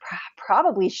 2?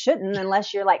 Probably shouldn't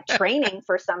unless you're like training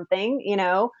for something,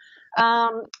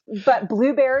 but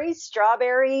blueberries,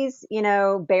 strawberries,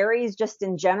 berries just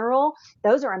in general,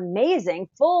 those are amazing,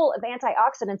 full of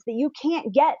antioxidants that you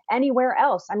can't get anywhere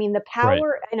else. I mean, the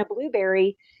power in a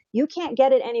blueberry, you can't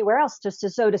get it anywhere else.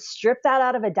 So to strip that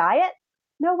out of a diet,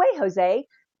 no way, Jose.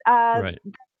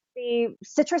 The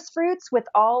citrus fruits with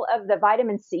all of the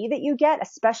vitamin C that you get,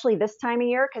 especially this time of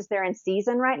year, because they're in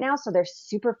season right now. So they're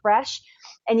super fresh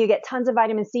and you get tons of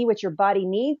vitamin C, which your body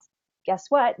needs. Guess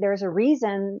what? There's a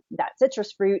reason that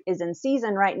citrus fruit is in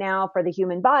season right now for the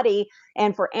human body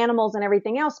and for animals and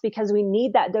everything else, because we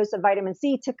need that dose of vitamin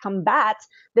C to combat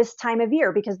this time of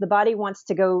year, because the body wants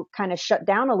to go kind of shut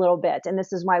down a little bit. And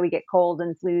this is why we get cold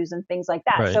and flus and things like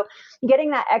that. So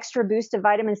getting that extra boost of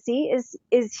vitamin C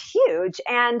is huge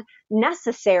and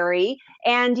necessary.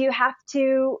 And you have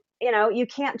to, you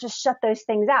can't just shut those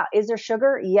things out. Is there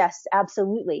sugar? Yes,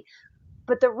 absolutely.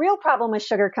 But the real problem with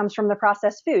sugar comes from the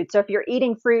processed food. So if you're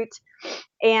eating fruit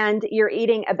and you're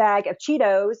eating a bag of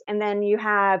Cheetos and then you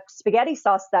have spaghetti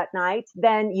sauce that night,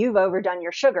 then you've overdone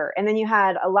your sugar. And then you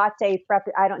had a latte frap.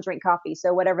 I don't drink coffee,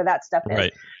 so whatever that stuff is, and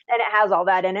it has all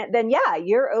that in it, then yeah,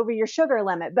 you're over your sugar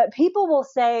limit. But people will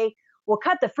say, well,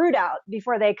 cut the fruit out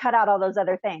before they cut out all those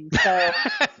other things. So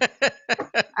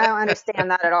I don't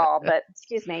understand that at all, but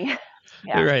excuse me.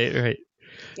 Yeah. Right.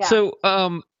 Yeah.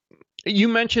 So, you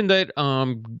mentioned that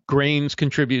grains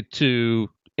contribute to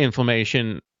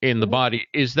inflammation in the body.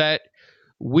 Is that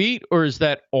wheat or is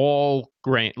that all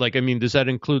grain? Like, I mean, does that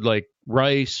include like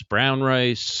rice, brown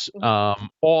rice,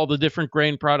 all the different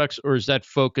grain products, or is that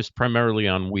focused primarily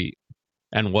on wheat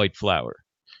and white flour?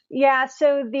 Yeah,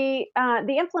 so the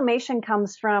inflammation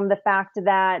comes from the fact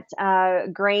that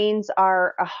grains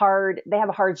are they have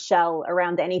a hard shell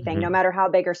around anything, no matter how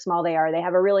big or small they are. They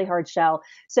have a really hard shell.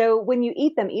 So when you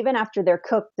eat them, even after they're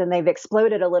cooked and they've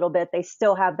exploded a little bit, they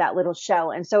still have that little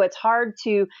shell. And so it's hard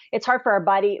for our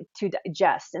body to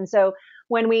digest. And so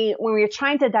when we're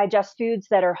trying to digest foods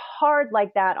that are hard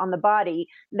like that on the body,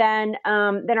 then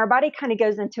our body kind of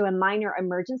goes into a minor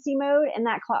emergency mode, and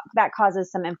that causes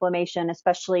some inflammation,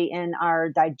 especially in our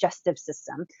digestive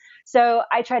system. So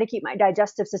I try to keep my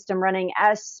digestive system running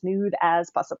as smooth as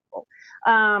possible.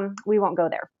 We won't go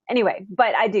there anyway,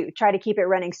 but I do try to keep it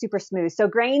running super smooth. So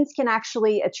grains can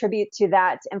actually attribute to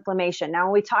that inflammation. Now,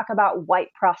 when we talk about white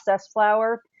processed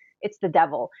flour, it's the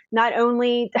devil. Not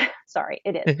only, sorry,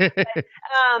 it is. But,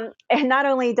 and not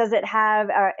only does it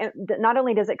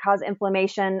cause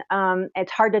inflammation,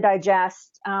 it's hard to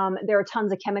digest. There are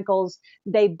tons of chemicals.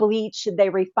 They bleach, they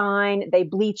refine, they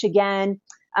bleach again.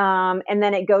 And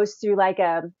then it goes through like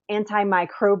a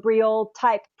antimicrobial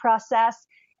type process.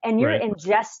 And you're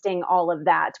ingesting all of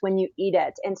that when you eat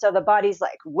it. And so the body's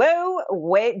like, whoa,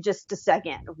 wait just a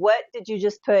second. What did you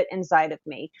just put inside of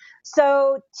me?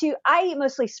 So I eat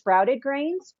mostly sprouted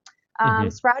grains.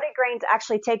 Sprouted grains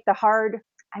actually take the hard,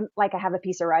 I have a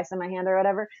piece of rice in my hand or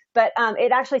whatever, but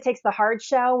it actually takes the hard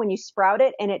shell when you sprout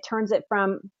it, and it turns it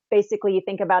from, basically you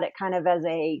think about it kind of as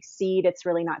a seed. It's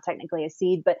really not technically a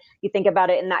seed, but you think about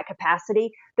it in that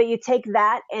capacity. But you take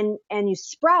that and you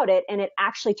sprout it, and it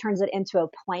actually turns it into a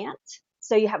plant.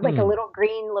 So you have like a little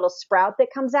green little sprout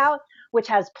that comes out, which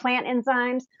has plant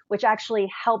enzymes, which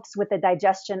actually helps with the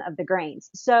digestion of the grains.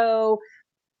 So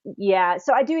yeah,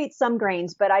 so I do eat some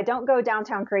grains, but I don't go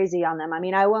downtown crazy on them. I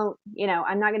mean, I won't,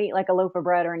 I'm not going to eat like a loaf of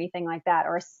bread or anything like that,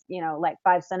 or, like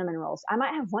 5 cinnamon rolls. I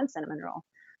might have 1 cinnamon roll,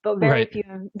 but very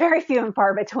few and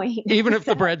far between. Even if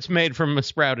the bread's made from a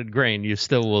sprouted grain, you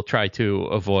still will try to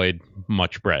avoid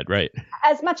much bread, right?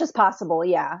 As much as possible,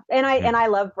 yeah. And I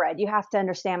love bread. You have to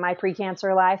understand, my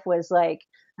pre-cancer life was like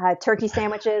turkey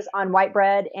sandwiches on white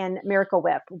bread and Miracle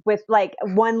Whip with like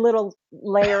one little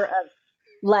layer of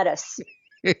lettuce.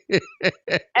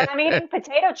 And I'm eating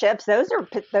potato chips. Those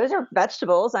are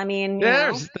vegetables. I mean,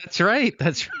 Yes, that's right.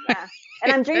 That's yeah.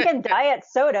 And I'm drinking diet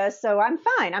soda, so I'm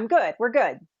fine. I'm good. We're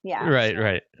good. Yeah. right, So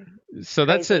right. So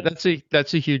crazy.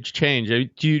 that's a huge change.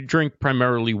 Do you drink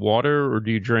primarily water, or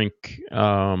do you drink?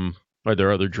 Are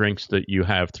there other drinks that you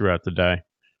have throughout the day?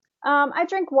 I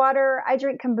drink water. I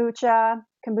drink kombucha.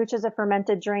 Kombucha is a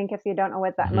fermented drink. If you don't know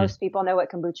what that, Hmm. most people know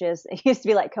what kombucha is. It used to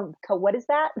be like, what is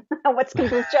that? What's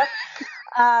kombucha?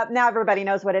 Now everybody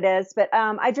knows what it is. But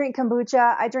I drink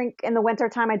kombucha. I drink in the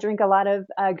wintertime. I drink a lot of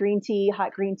green tea,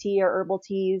 hot green tea or herbal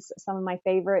teas. Some of my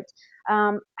favorites.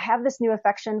 I have this new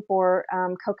affection for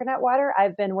coconut water.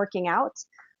 I've been working out.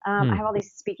 I have all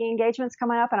these speaking engagements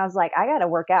coming up, and I was like, I got to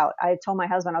work out. I told my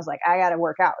husband, I was like, I got to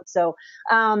work out. So,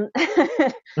 and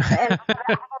I have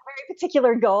a very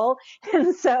particular goal,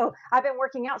 and so I've been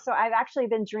working out. So I've actually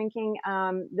been drinking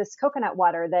this coconut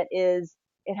water that is.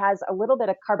 It has a little bit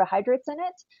of carbohydrates in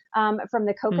it from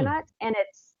the Hmm. coconut, and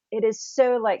it is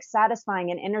so like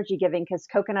satisfying and energy giving because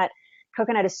coconut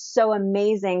is so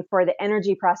amazing for the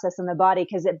energy process in the body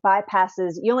because it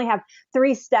bypasses, you only have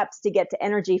 3 steps to get to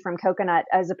energy from coconut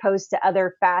as opposed to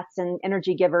other fats and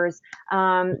energy givers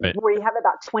Right. where you have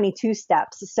about 22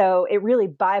 steps. So it really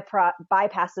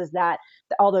bypasses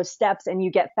all those steps, and you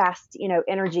get fast,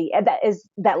 energy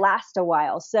that lasts a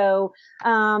while. So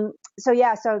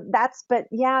yeah, but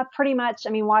yeah, pretty much. I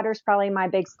mean, water's probably my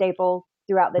big staple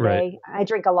throughout the Right. day. I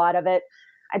drink a lot of it.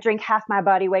 I drink half my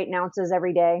body weight in ounces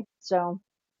every day. So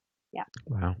yeah,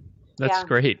 Wow. That's yeah,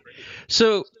 great.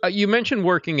 So you mentioned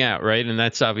working out, right? And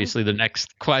that's obviously the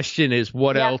next question is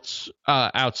what yep, else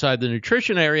outside the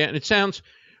nutrition area? And it sounds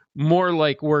more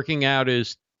like working out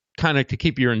is kind of to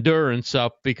keep your endurance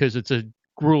up because it's a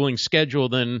grueling schedule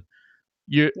than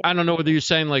you. yeah, I don't know whether you're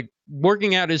saying like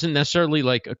working out isn't necessarily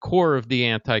like a core of the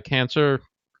anti-cancer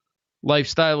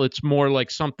lifestyle. It's more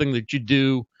like something that you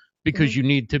do hmm because you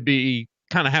need to be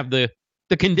kind of have the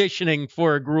conditioning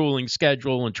for a grueling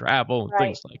schedule and travel and right,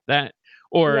 things like that.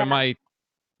 Or yeah. am I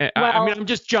mean, Well, I'm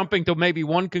just jumping to maybe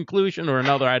one conclusion or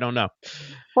another. I don't know.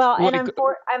 and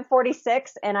Like, I'm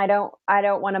 46 and I don't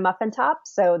want a muffin top,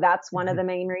 so that's one of the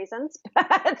main reasons.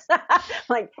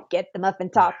 Like get the muffin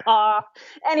top off.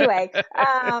 Anyway,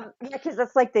 yeah, because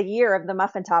that's like the year of the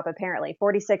muffin top apparently.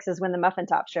 46 is when the muffin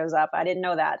top shows up. I didn't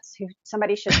know that.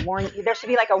 Somebody should warn you. There should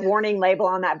be like a warning label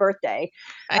on that birthday.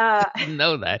 I Uh, didn't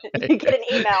know that. you get an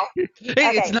email.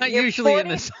 It's Okay, not you're usually in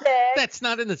this. 46, That's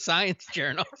not in the science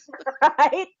journals.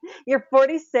 right? You're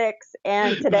 46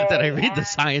 and Not that I today read the and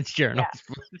science journals.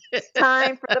 yeah, it's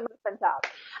time for the muffin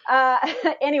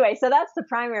top. Anyway, so that's the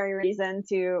primary reason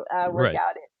to work Right.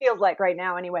 out. It feels like right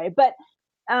now, anyway. But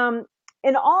um,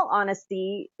 in all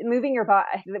honesty, moving your body,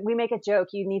 we make a joke,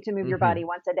 you need to move your Hmm. body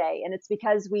once a day. And it's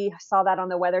because we saw that on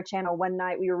the Weather Channel one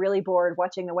night. We were really bored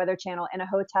watching the Weather Channel in a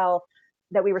hotel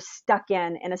that we were stuck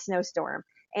in a snowstorm.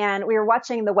 And we were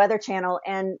watching the Weather Channel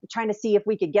and trying to see if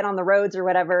we could get on the roads or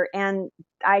whatever. And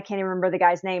I can't even remember the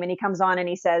guy's name. And he comes on and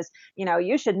he says,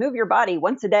 you should move your body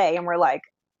once a day. And we're like,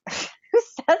 who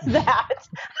says that?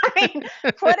 I mean,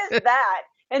 what is that?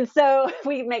 And so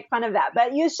we make fun of that,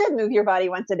 but you should move your body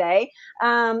once a day.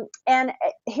 And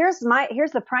here's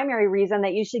the primary reason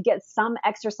that you should get some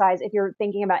exercise if you're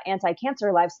thinking about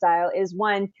anti-cancer lifestyle is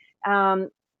one, um,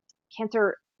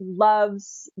 cancer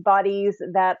loves bodies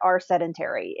that are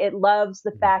sedentary. It loves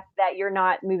the fact that you're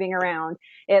not moving around.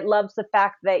 It loves the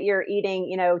fact that you're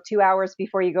eating, 2 hours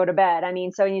before you go to bed. I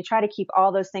mean, so you try to keep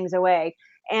all those things away.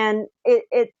 And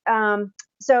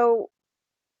so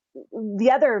the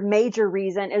other major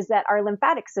reason is that our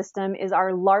lymphatic system is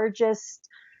our largest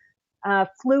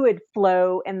fluid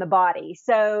flow in the body.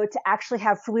 So to actually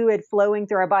have fluid flowing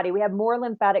through our body, we have more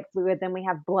lymphatic fluid than we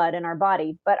have blood in our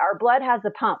body, but our blood has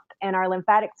a pump and our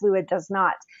lymphatic fluid does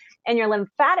not. And your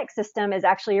lymphatic system is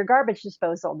actually your garbage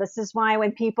disposal. This is why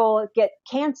when people get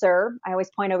cancer, I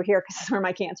always point over here because this is where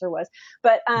my cancer was.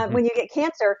 But Hmm. when you get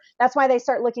cancer, that's why they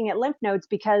start looking at lymph nodes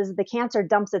because the cancer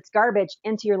dumps its garbage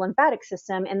into your lymphatic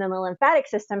system. And then the lymphatic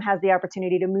system has the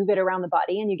opportunity to move it around the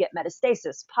body and you get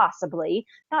metastasis, possibly.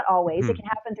 Not always. It Hmm. can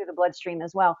happen through the bloodstream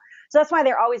as well. So that's why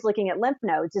they're always looking at lymph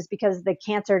nodes is because the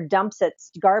cancer dumps its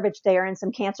garbage there and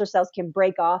some cancer cells can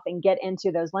break off and get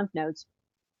into those lymph nodes.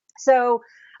 So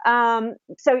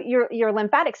so your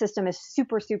lymphatic system is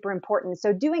super, super important.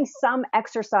 So doing some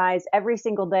exercise every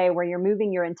single day where you're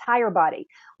moving your entire body.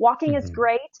 Walking is Hmm.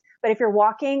 great, but if you're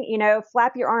walking,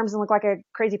 flap your arms and look like a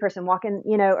crazy person walking,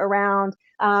 around,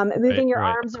 Right. moving your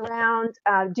Right. arms around,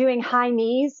 doing high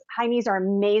knees. High knees are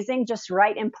amazing, just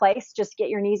right in place. Just get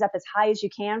your knees up as high as you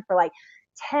can for like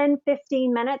 10,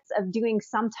 15 minutes of doing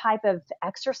some type of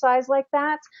exercise like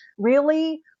that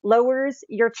really lowers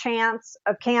your chance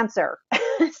of cancer.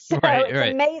 So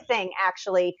it's amazing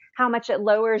actually how much it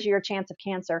lowers your chance of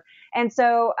cancer. And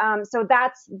so, I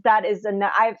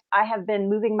have been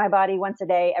moving my body once a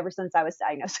day ever since I was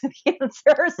diagnosed with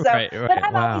cancer. So, but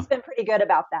I've always been pretty good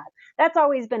about that. That's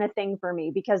always been a thing for me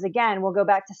because again, we'll go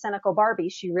back to cynical Barbie.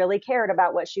 She really cared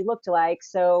about what she looked like.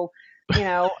 So,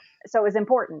 so it was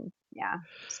important. Yeah.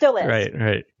 Still is.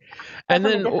 Right. And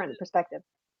then from a different perspective.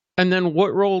 And then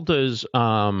what role does,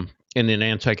 in an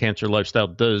anti-cancer lifestyle,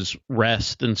 does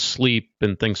rest and sleep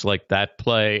and things like that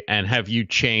play? And have you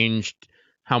changed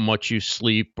how much you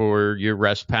sleep or your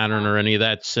rest pattern or any of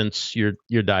that since your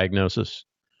diagnosis?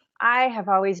 I have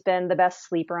always been the best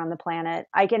sleeper on the planet.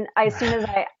 As soon as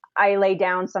I lay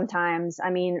down sometimes, I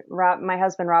mean, my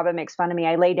husband, Robin, makes fun of me.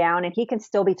 I lay down and he can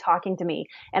still be talking to me.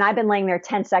 And I've been laying there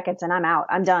 10 seconds and I'm out.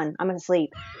 I'm done. I'm going to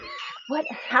sleep.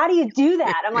 How do you do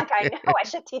that? I'm like, I know, I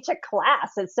should teach a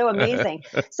class. It's so amazing.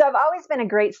 So I've always been a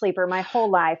great sleeper my whole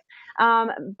life.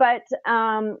 But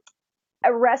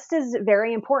rest is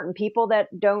very important. People that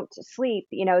don't sleep,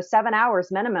 7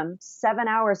 hours minimum,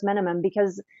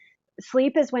 because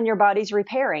sleep is when your body's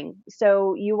repairing.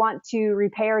 So you want to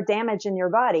repair damage in your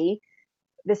body.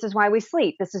 This is why we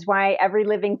sleep. This is why every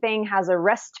living thing has a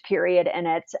rest period in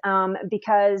it,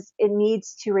 because it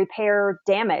needs to repair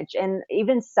damage, and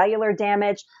even cellular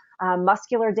damage,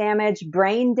 muscular damage,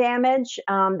 brain damage.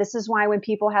 This is why when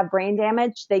people have brain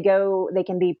damage, their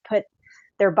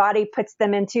body puts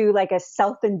them into like a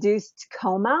self-induced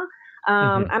coma.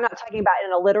 I'm not talking about it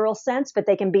in a literal sense, but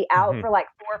they can be out for like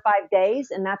 4 or 5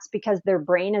 days. And that's because their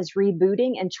brain is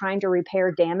rebooting and trying to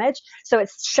repair damage. So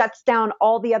it shuts down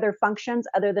all the other functions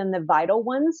other than the vital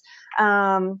ones.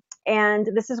 And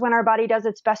this is when our body does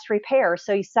its best repair.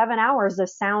 So 7 hours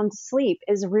of sound sleep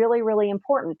is really, really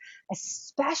important,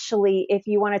 especially if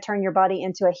you want to turn your body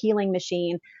into a healing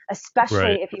machine,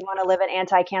 especially if you want to live an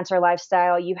anti-cancer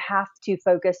lifestyle. You have to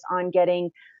focus on getting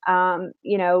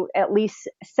at least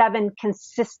 7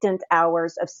 consistent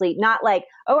hours of sleep. Not like,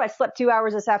 oh, I slept 2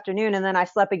 hours this afternoon and then I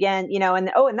slept again, and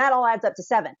that all adds up to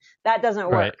 7. That doesn't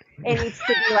work. It needs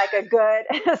to be like a good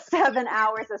 7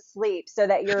 hours of sleep so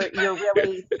that you're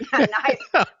really nice.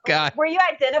 Oh, God. Were you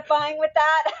identifying with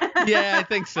that? Yeah, I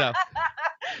think so.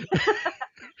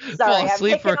 Sorry, fall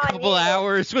asleep for a couple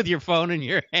hours with your phone in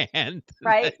your hand.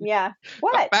 Right? Yeah.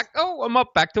 What? I'm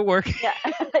up, back to work. Yeah.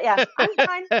 Yeah. I'm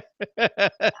fine.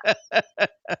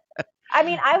 I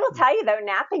mean, I will tell you though,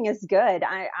 napping is good.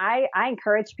 I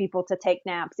encourage people to take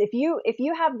naps. If you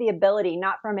have the ability,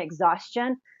 not from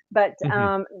exhaustion, but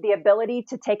the ability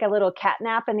to take a little cat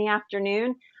nap in the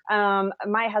afternoon.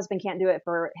 My husband can't do it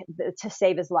to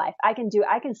save his life. I can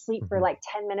sleep for like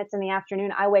 10 minutes in the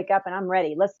afternoon. I wake up and I'm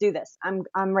ready. Let's do this. I'm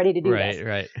ready to do this.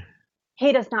 Right.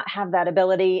 He does not have that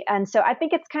ability. And so I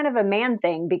think it's kind of a man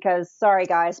thing because, sorry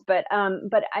guys, but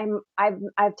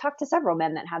I've talked to several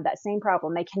men that have that same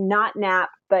problem. They cannot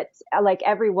nap, but like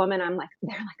every woman, they're like,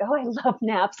 oh, I love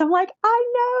naps. I'm like,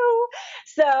 I know.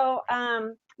 So,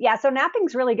 so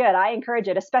napping's really good. I encourage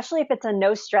it, especially if it's a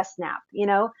no stress nap,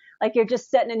 like you're just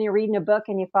sitting and you're reading a book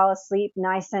and you fall asleep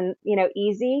nice and,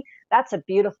 easy. That should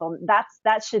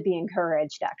be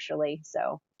encouraged actually.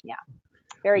 So yeah.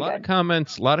 Very good. A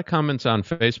lot of comments on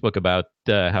Facebook about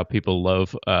how people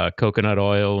love coconut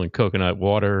oil and coconut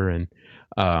water. And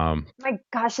my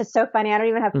gosh, it's so funny. I don't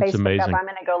even have Facebook up. I'm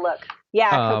going to go look. Yeah,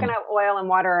 coconut oil and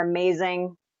water are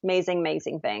amazing, amazing,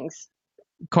 amazing things.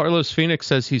 Carlos Phoenix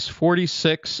says he's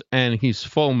 46 and he's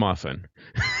full muffin.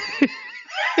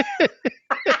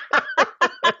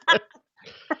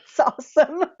 That's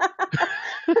awesome.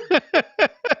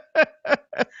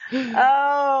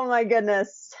 Oh my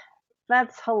goodness.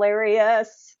 That's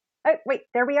hilarious. Oh, wait,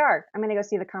 there we are. I'm going to go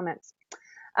see the comments.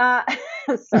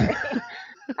 Sorry.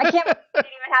 I didn't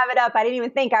even have it up. I didn't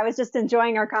even think. I was just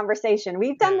enjoying our conversation.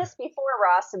 We've done this before,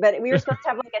 Ross, but we were supposed to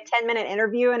have like a 10-minute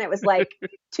interview, and it was like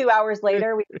 2 hours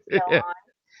later we were still on.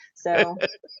 So.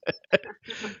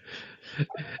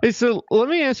 Hey, so let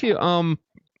me ask you.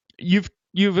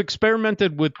 You've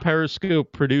experimented with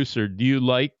Periscope Producer. Do you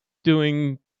like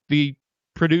doing the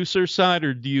producer side,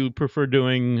 or do you prefer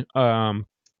doing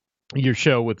your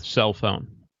show with cell phone?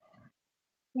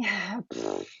 Yeah.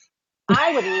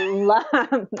 I would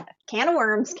love can of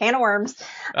worms can of worms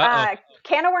alert.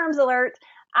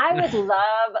 I would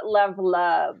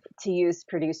love to use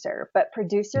producer, but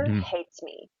producer hates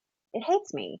me. It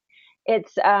hates me. It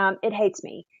hates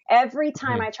me every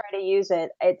time I try to use it.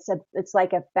 It's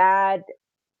like a bad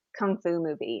kung fu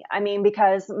movie. I mean,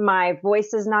 because my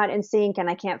voice is not in sync and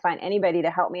I can't find anybody to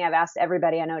help me. I've asked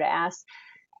everybody I know to ask.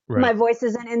 My Right. voice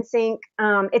isn't in sync.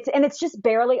 It's just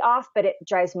barely off, but it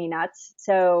drives me nuts.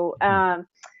 Mhm.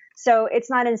 So it's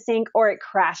not in sync, or it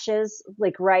crashes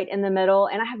like right in the middle.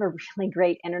 And I have a really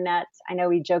great internet. I know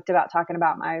we joked about talking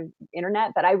about my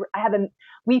internet, but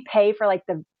we pay for like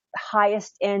the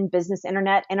highest end business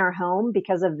internet in our home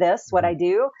because of this, what Mhm. I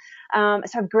do. So I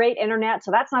have great internet.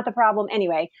 So that's not the problem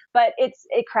anyway, but it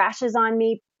crashes on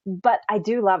me, but I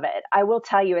do love it. I will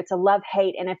tell you, it's a love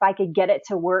hate. And if I could get it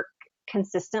to work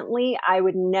consistently, I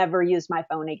would never use my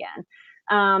phone again,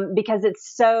 because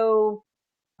it's so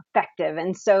effective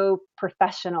and so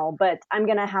professional. But I'm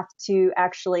going to have to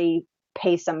actually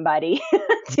pay somebody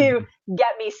to Mhm.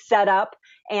 get me set up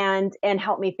and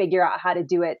help me figure out how to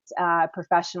do it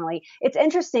professionally. It's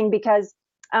interesting because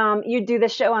you do the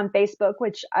show on Facebook,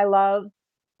 which I love.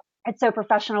 It's so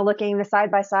professional looking, the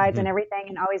side by sides and Mhm. everything,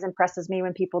 and always impresses me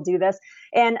when people do this.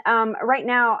 And right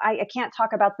now, I can't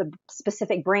talk about the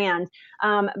specific brand,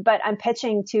 but I'm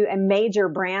pitching to a major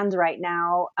brand right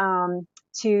now,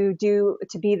 to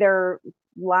be their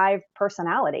live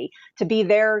personality, to be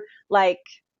their like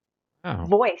Oh.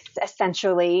 voice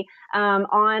essentially,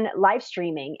 on live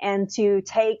streaming, and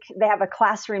they have a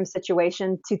classroom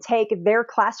situation, to take their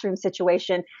classroom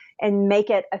situation and make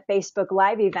it a Facebook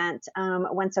live event,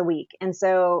 once a week. And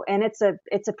it's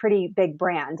a pretty big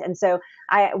brand. And so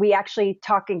we actually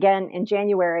talk again in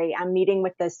January. I'm meeting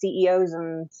with the CEOs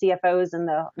and CFOs and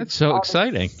That's so all the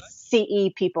exciting.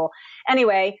 CE people.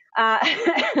 Anyway,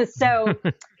 so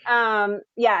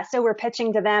yeah, so we're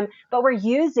pitching to them, but we're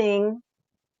using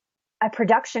a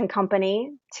production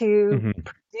company to Mhm.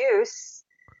 produce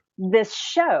this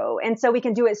show. And so we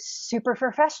can do it super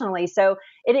professionally. So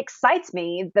it excites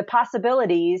me, the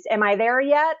possibilities. Am I there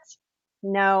yet?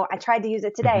 No, I tried to use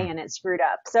it today Mhm. and it screwed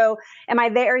up. So am I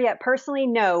there yet personally?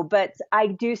 No, but I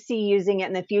do see using it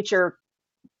in the future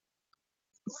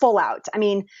full out. I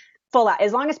mean, full out.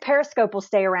 As long as Periscope will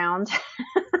stay around,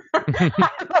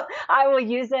 I will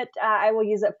use it. I will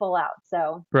use it full out.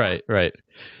 So yeah. Right, right.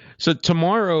 So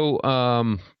tomorrow,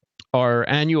 our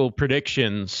annual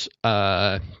predictions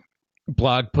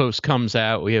blog post comes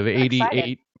out. We have I'm excited.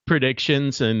 88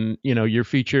 predictions, and you're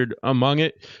featured among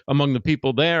the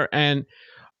people there. And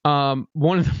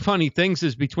one of the funny things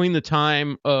is, between the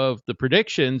time of the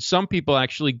predictions, some people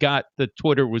actually got that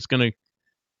Twitter was going to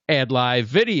add live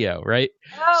video, right?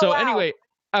 Oh, So wow. anyway,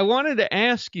 I wanted to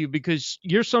ask you, because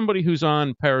you're somebody who's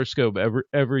on Periscope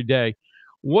every day.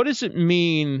 What does it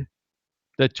mean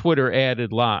that Twitter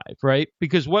added live, right?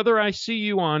 Because whether I see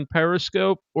you on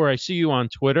Periscope or I see you on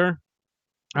Twitter,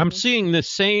 I'm Mhm. seeing the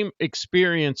same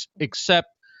experience, except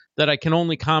that I can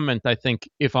only comment, I think,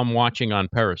 if I'm watching on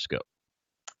Periscope.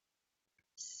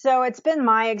 So it's been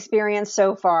my experience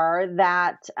so far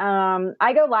that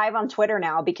I go live on Twitter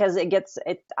now because it gets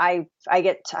it. I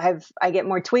get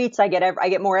more tweets. I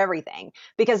get more everything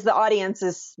because the audience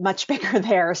is much bigger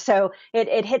there. So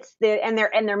it hits and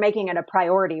they're making it a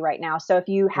priority right now. So if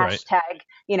you Right.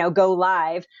 hashtag go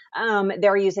live,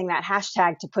 they're using that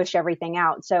hashtag to push everything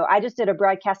out. So I just did a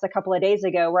broadcast a couple of days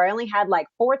ago where I only had like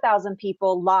 4,000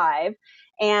 people live,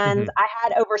 and Hmm. I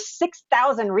had over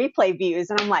 6,000 replay views.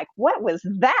 And I'm like, what was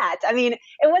that? I mean,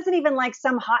 it wasn't even like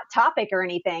some hot topic or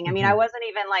anything. I mean, I Hmm. wasn't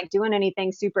even like doing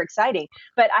anything super exciting,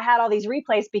 but I had all these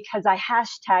replays because I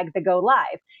hashtagged the go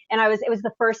live. And it was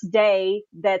the first day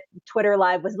that Twitter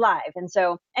live was live. And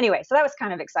so anyway, so that was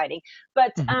kind of exciting.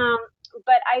 But, Hmm.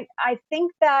 I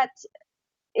think that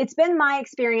it's been my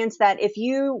experience that if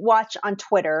you watch on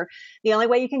Twitter, the only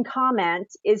way you can comment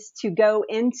is to go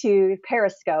into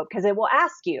Periscope, because it will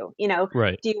ask you,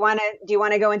 Right. do you want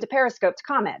to go into Periscope to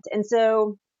comment? And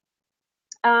so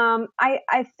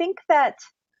I think that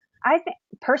I think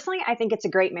personally, I think it's a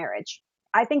great marriage.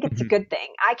 I think it's a Hmm. good thing.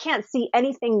 I can't see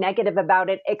anything negative about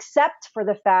it, except for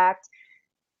the fact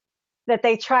that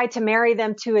they tried to marry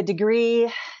them to a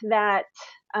degree that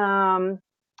um,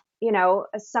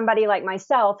 somebody like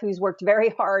myself who's worked very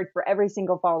hard for every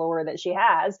single follower that she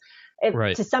has, if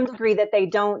Right. to some degree that they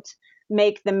don't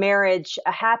make the marriage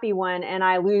a happy one, and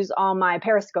I lose all my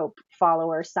Periscope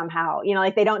followers somehow,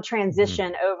 like they don't Hmm.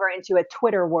 transition over into a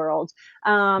Twitter world.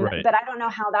 Right. But I don't know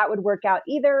how that would work out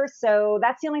either. So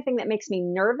that's the only thing that makes me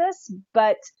nervous.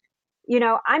 But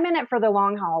I'm in it for the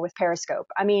long haul with Periscope.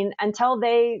 I mean, until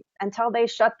they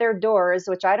shut their doors,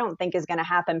 which I don't think is going to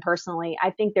happen personally. I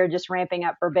think they're just ramping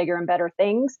up for bigger and better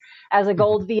things. As a Hmm.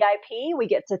 gold VIP, we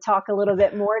get to talk a little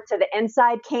bit more to the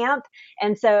inside camp.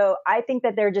 And so I think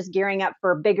that they're just gearing up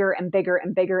for bigger and bigger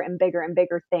and bigger and bigger and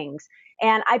bigger things.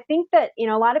 And I think that, a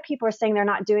lot of people are saying they're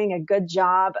not doing a good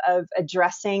job of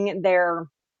addressing their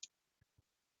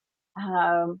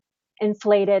um,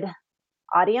 inflated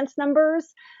audience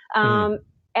numbers. Mm.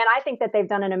 And I think that they've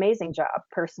done an amazing job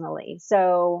personally.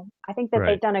 So I think that they've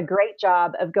Right. done a great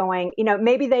job of going,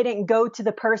 maybe they didn't go to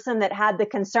the person that had the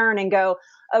concern and go,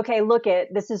 okay, look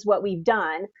this is what we've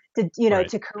done to, Right.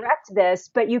 to correct this,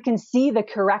 but you can see the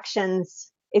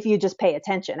corrections if you just pay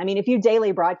attention. I mean, if you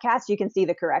daily broadcast, you can see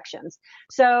the corrections.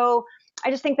 So I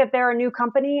just think that they're a new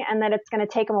company and that it's going to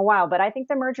take them a while, but I think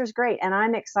the merger is great and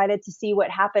I'm excited to see what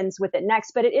happens with it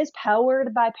next, but it is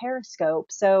powered by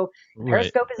Periscope. So Right.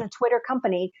 Periscope is a Twitter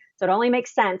company. So it only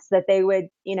makes sense that they would,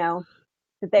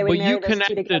 But marry those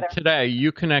two together.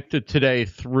 you connected today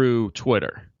through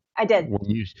Twitter. I did.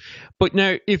 But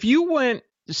now if you went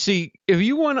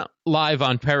live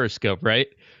on Periscope, right?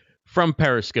 From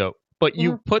Periscope, but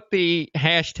you put the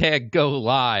hashtag go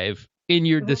live in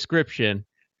your description,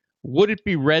 would it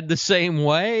be read the same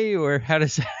way, or how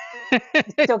does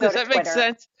Still go does to that make Twitter.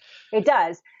 sense? It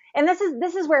does. And this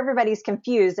is where everybody's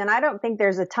confused. And I don't think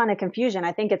there's a ton of confusion.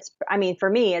 I think for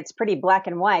me, it's pretty black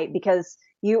and white because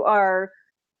you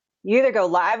either go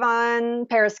live on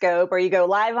Periscope or you go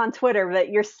live on Twitter, but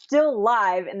you're still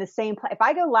live in the same place. If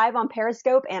I go live on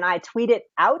Periscope and I tweet it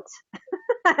out,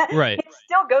 Right. it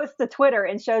still goes to Twitter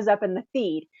and shows up in the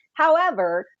feed.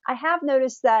 However, I have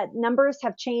noticed that numbers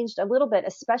have changed a little bit,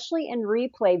 especially in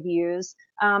replay views.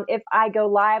 If I go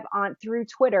live through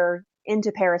Twitter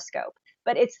into Periscope,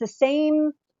 but it's the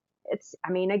same. It's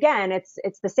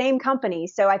the same company.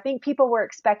 So I think people were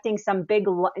expecting some big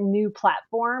new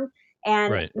platform.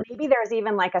 And Right. maybe there's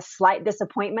even like a slight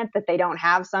disappointment that they don't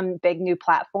have some big new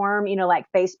platform, like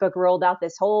Facebook rolled out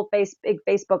this whole big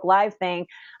Facebook Live thing.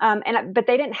 But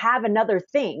they didn't have another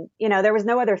thing, there was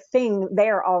no other thing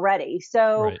there already.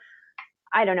 So Right.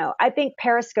 I don't know. I think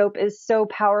Periscope is so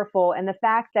powerful. And the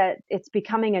fact that it's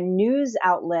becoming a news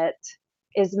outlet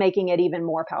is making it even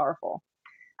more powerful.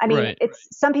 I mean, Right. it's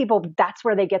some people, that's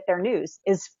where they get their news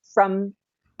is from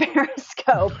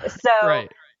Periscope. So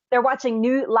Right. they're watching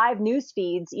live news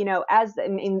feeds,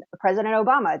 President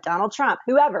Obama, Donald Trump,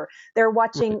 whoever. They're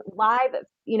watching live,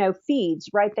 feeds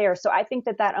right there. So I think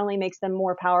that only makes them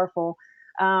more powerful.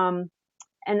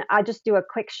 And I just do a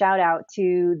quick shout out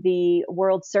to the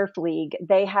World Surf League.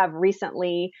 They have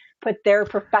recently put their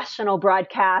professional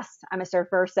broadcast. I'm a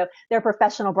surfer, so their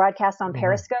professional broadcast on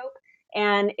Periscope,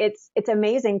 and it's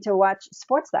amazing to watch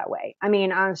sports that way. I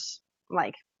mean, I was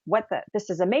like,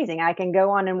 this is amazing. I can go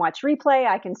on and watch replay.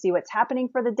 I can see what's happening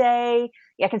for the day.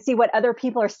 I can see what other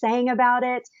people are saying about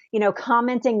it,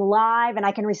 commenting live, and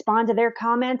I can respond to their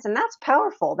comments. And that's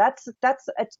powerful. That's,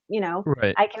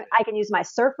 Right. I can use my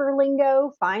surfer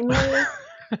lingo finally.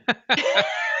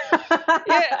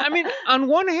 Yeah, I mean, on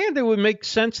one hand, it would make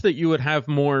sense that you would have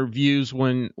more views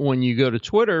when you go to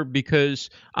Twitter, because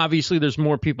obviously there's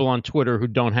more people on Twitter who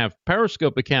don't have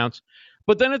Periscope accounts.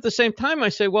 But then at the same time, I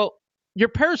say, well, your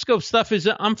Periscope stuff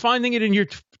I'm finding it in your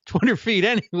Twitter feed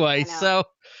anyway. So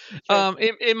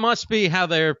it must be how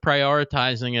they're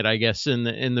prioritizing it, I guess, in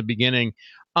the beginning.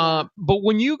 But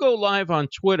when you go live on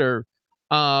Twitter,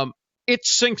 it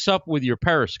syncs up with your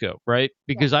Periscope, right?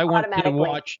 Because I went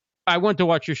to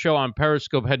watch your show on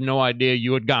Periscope, had no idea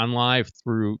you had gone live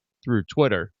through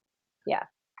Twitter. Yeah.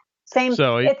 Same.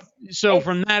 So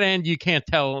from that end, you can't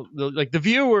tell. The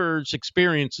viewer's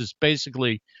experience is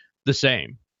basically the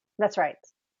same. That's right.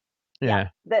 Yeah.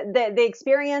 The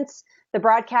experience, the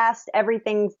broadcast,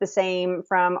 everything's the same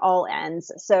from all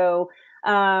ends. So,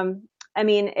 I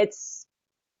mean, it's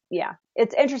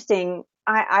interesting.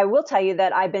 I will tell you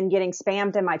that I've been getting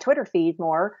spammed in my Twitter feed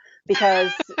more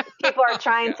because people are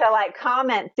trying to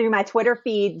comment through my Twitter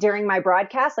feed during my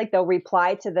broadcast. Like they'll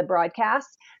reply to the broadcast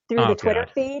through the Twitter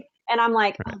feed. And I'm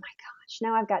like, oh my gosh,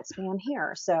 now I've got spam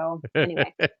here. So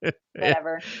anyway,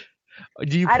 whatever.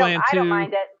 Do you plan to? I don't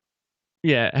mind it.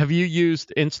 Yeah. Have you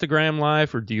used Instagram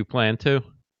Live, or do you plan to?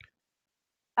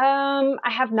 I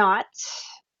have not,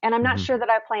 and I'm not sure that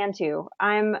I plan to.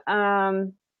 I'm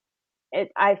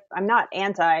not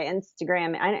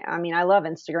anti-Instagram. I mean, I love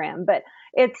Instagram, but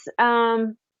it's I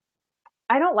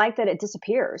don't like that it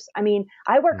disappears. I mean,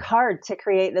 I work hard to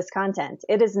create this content.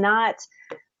 It is not.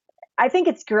 I think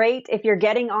it's great if you're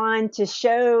getting on to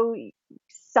show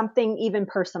something even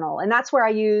personal. And that's where I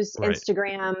use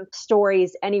Instagram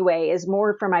stories anyway, is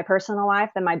more for my personal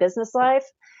life than my business life.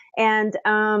 And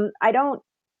I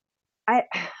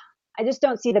just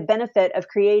don't see the benefit of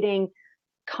creating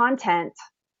content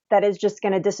that is just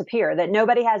going to disappear, that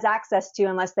nobody has access to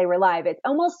unless they were live. It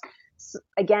almost,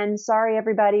 again, sorry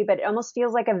everybody, but it almost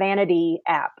feels like a vanity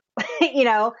app.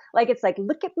 Like it's like,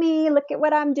 look at me, look at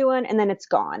what I'm doing, and then it's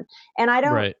gone. And I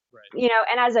don't,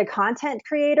 and as a content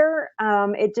creator,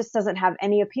 it just doesn't have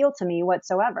any appeal to me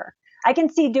whatsoever. I can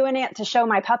see doing it to show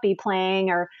my puppy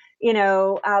playing or,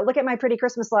 look at my pretty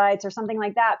Christmas lights or something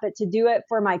like that. But to do it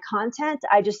for my content,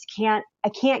 I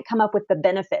can't come up with the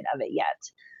benefit of it yet.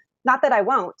 Not that I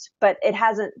won't, but it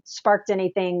hasn't sparked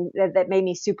anything that made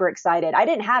me super excited. I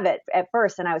didn't have it at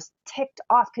first, and I was ticked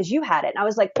off because you had it. And I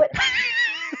was like, what?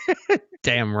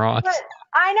 Damn, Ross. What?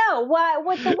 I know.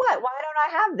 What the what? Why don't I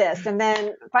have this? And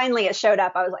then finally it showed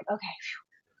up. I was like, okay.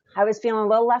 Whew. I was feeling a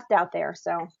little left out there.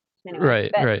 So anyway.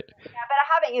 Right. Yeah, but I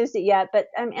haven't used it yet. But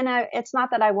it's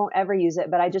not that I won't ever use it,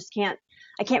 but I can't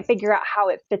figure out how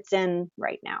it fits in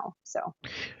right now. So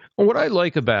what I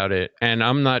like about it, and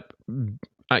I'm not,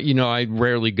 I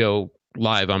rarely go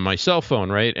live on my cell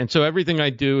phone, right? And so everything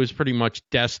I do is pretty much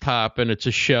desktop, and it's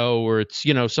a show or it's,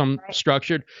 some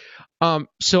structured.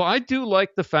 So I do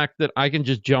like the fact that I can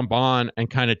just jump on and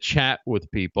kind of chat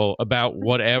with people about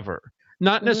whatever.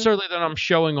 Not necessarily that I'm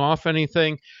showing off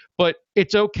anything, but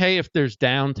it's okay if there's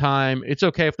downtime. It's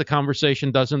okay if the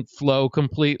conversation doesn't flow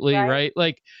completely, right?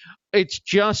 Like, it's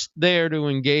just there to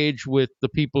engage with the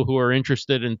people who are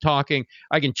interested in talking.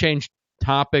 I can change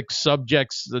topics,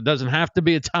 subjects. It doesn't have to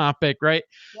be a topic, right?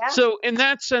 Yeah. So in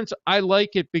that sense, I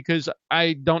like it because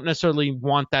I don't necessarily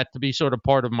want that to be sort of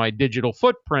part of my digital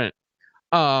footprint.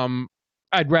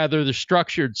 I'd rather the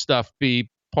structured stuff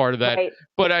be part of that. Right.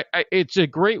 But it's a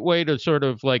great way to sort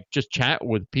of like just chat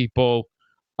with people.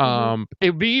 It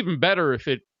would be even better if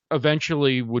it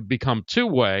eventually would become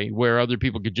two-way, where other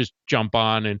people could just jump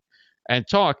on and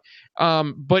talk.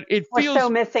 But we're so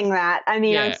missing that. I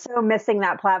mean, I'm so missing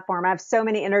that platform. I have so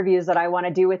many interviews that I want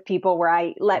to do with people where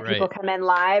I let people come in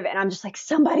live, and I'm just like,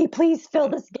 somebody please fill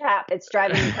this gap. It's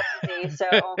driving me crazy.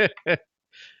 So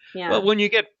yeah. Well, when you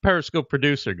get Periscope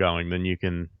Producer going, then you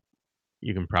can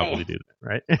probably do that,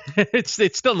 right? It's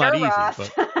still not easy, Ross.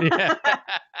 But yeah.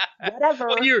 Whatever.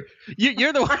 Well, you're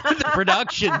the one with the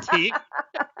production team.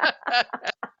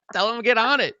 Tell them to get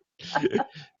on it.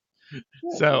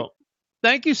 So,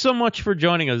 thank you so much for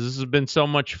joining us. This has been so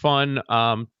much fun.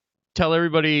 Tell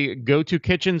everybody, go to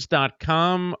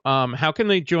kitchens.com. How can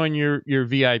they join your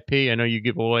VIP? I know you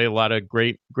give away a lot of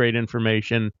great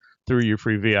information through your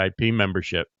free VIP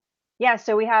membership. Yeah,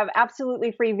 so we have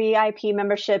absolutely free VIP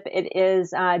membership. It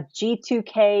is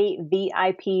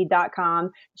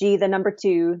G2KVIP.com, G the number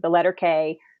 2, the letter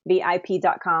K,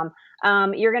 VIP.com.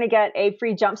 You're going to get a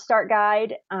free jumpstart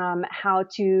guide,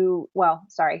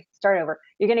 start over.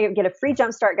 You're going to get a free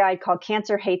jumpstart guide called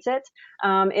Cancer Hates It.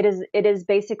 It is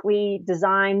basically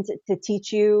designed to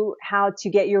teach you how to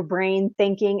get your brain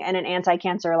thinking in an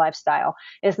anti-cancer lifestyle.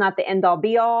 It's not the end all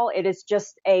be all. It is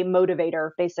just a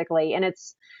motivator, basically. And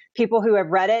it's people who have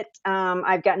read it.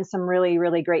 I've gotten some really,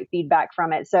 really great feedback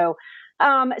from it. So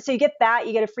you get that.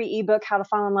 You get a free ebook, How to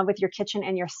Fall in Love with Your Kitchen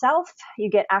and Yourself. You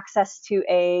get access to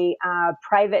a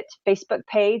private Facebook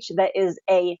page that is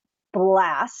a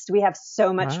blast. We have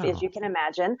so much, as you can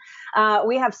imagine.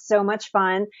 We have so much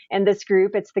fun in this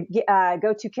group. It's the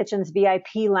Go To Kitchens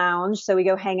VIP Lounge. So we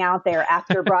go hang out there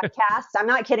after broadcasts. I'm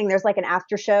not kidding. There's like an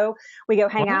after show. We go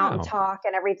hang out and talk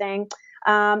and everything.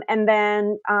 And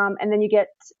then you get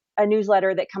a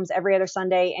newsletter that comes every other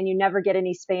Sunday, and you never get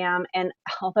any spam. And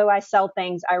although I sell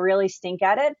things, I really stink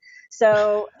at it.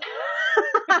 So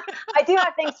I do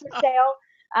have things for sale.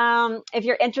 If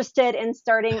you're interested in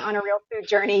starting on a real food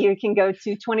journey, you can go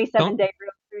to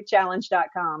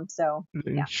 27dayrealfoodchallenge.com. So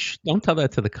yeah. Don't tell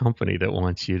that to the company that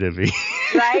wants you to be.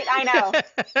 Right? I know.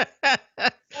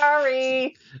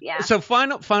 Sorry. Yeah. So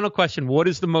final question. What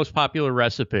is the most popular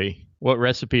recipe? What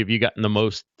recipe have you gotten the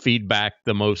most feedback,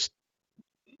 the most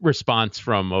response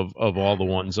from of all the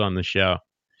ones on the show?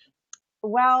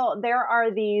 Well, there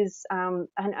are these, and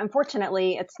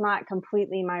unfortunately, it's not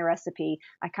completely my recipe.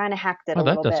 I kind of hacked it a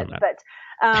little bit, but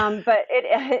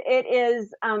it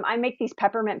is. I make these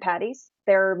peppermint patties.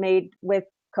 They're made with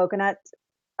coconut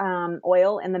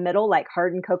oil in the middle, like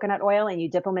hardened coconut oil, and you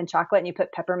dip them in chocolate, and you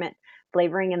put peppermint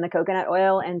flavoring in the coconut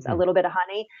oil and a little bit of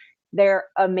honey. They're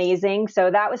amazing. So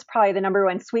that was probably the number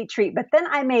one sweet treat. But then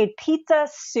I made pizza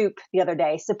soup the other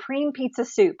day, supreme pizza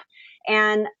soup.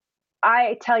 And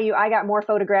I tell you, I got more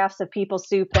photographs of people's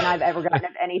soup than I've ever gotten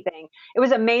of anything. It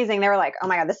was amazing. They were like, oh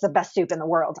my God, this is the best soup in the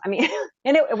world. I mean,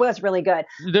 and it was really good.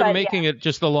 They're making it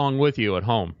just along with you at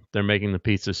home. They're making the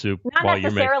pizza soup while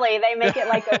you're making. Not necessarily. They make it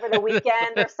like over the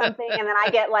weekend or something. And then I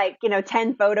get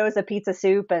 10 photos of pizza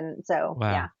soup. And so,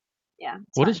 wow. Yeah.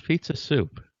 What is pizza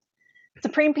soup?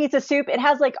 Supreme pizza soup. It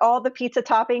has like all the pizza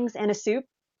toppings in a soup,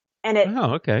 and it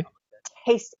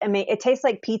tastes. I mean, it tastes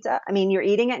like pizza. I mean, you're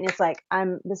eating it, and it's like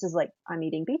I'm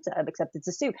eating pizza, except it's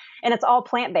a soup, and it's all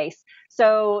plant based.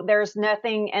 So there's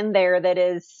nothing in there that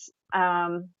is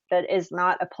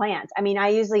not a plant. I mean,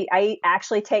 I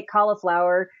actually take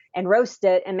cauliflower and roast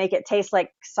it and make it taste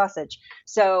like sausage.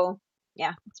 So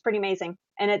yeah, it's pretty amazing.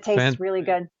 And it tastes really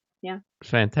good. Yeah.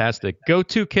 Fantastic.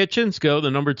 Go-To Kitchens, the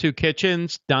number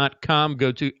 2kitchens.com.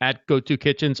 Go-To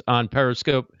Kitchens on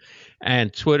Periscope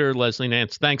and Twitter. Leslie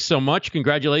Nance, thanks so much.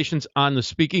 Congratulations on the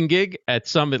speaking gig at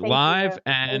Summit Live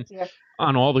and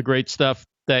on all the great stuff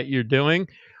that you're doing.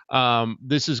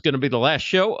 This is going to be the last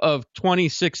show of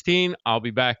 2016. I'll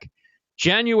be back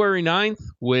January 9th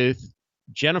with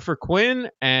Jennifer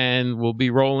Quinn, and we'll be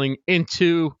rolling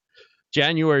into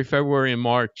January, February, and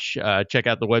March. Check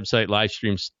out the website,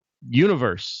 Livestream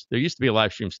Universe. There used to be a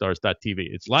livestreamstars.tv.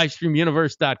 It's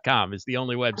livestreamuniverse.com. It's the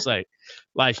only website,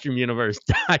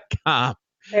 livestreamuniverse.com.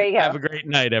 There you go. Have a great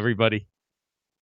night, everybody.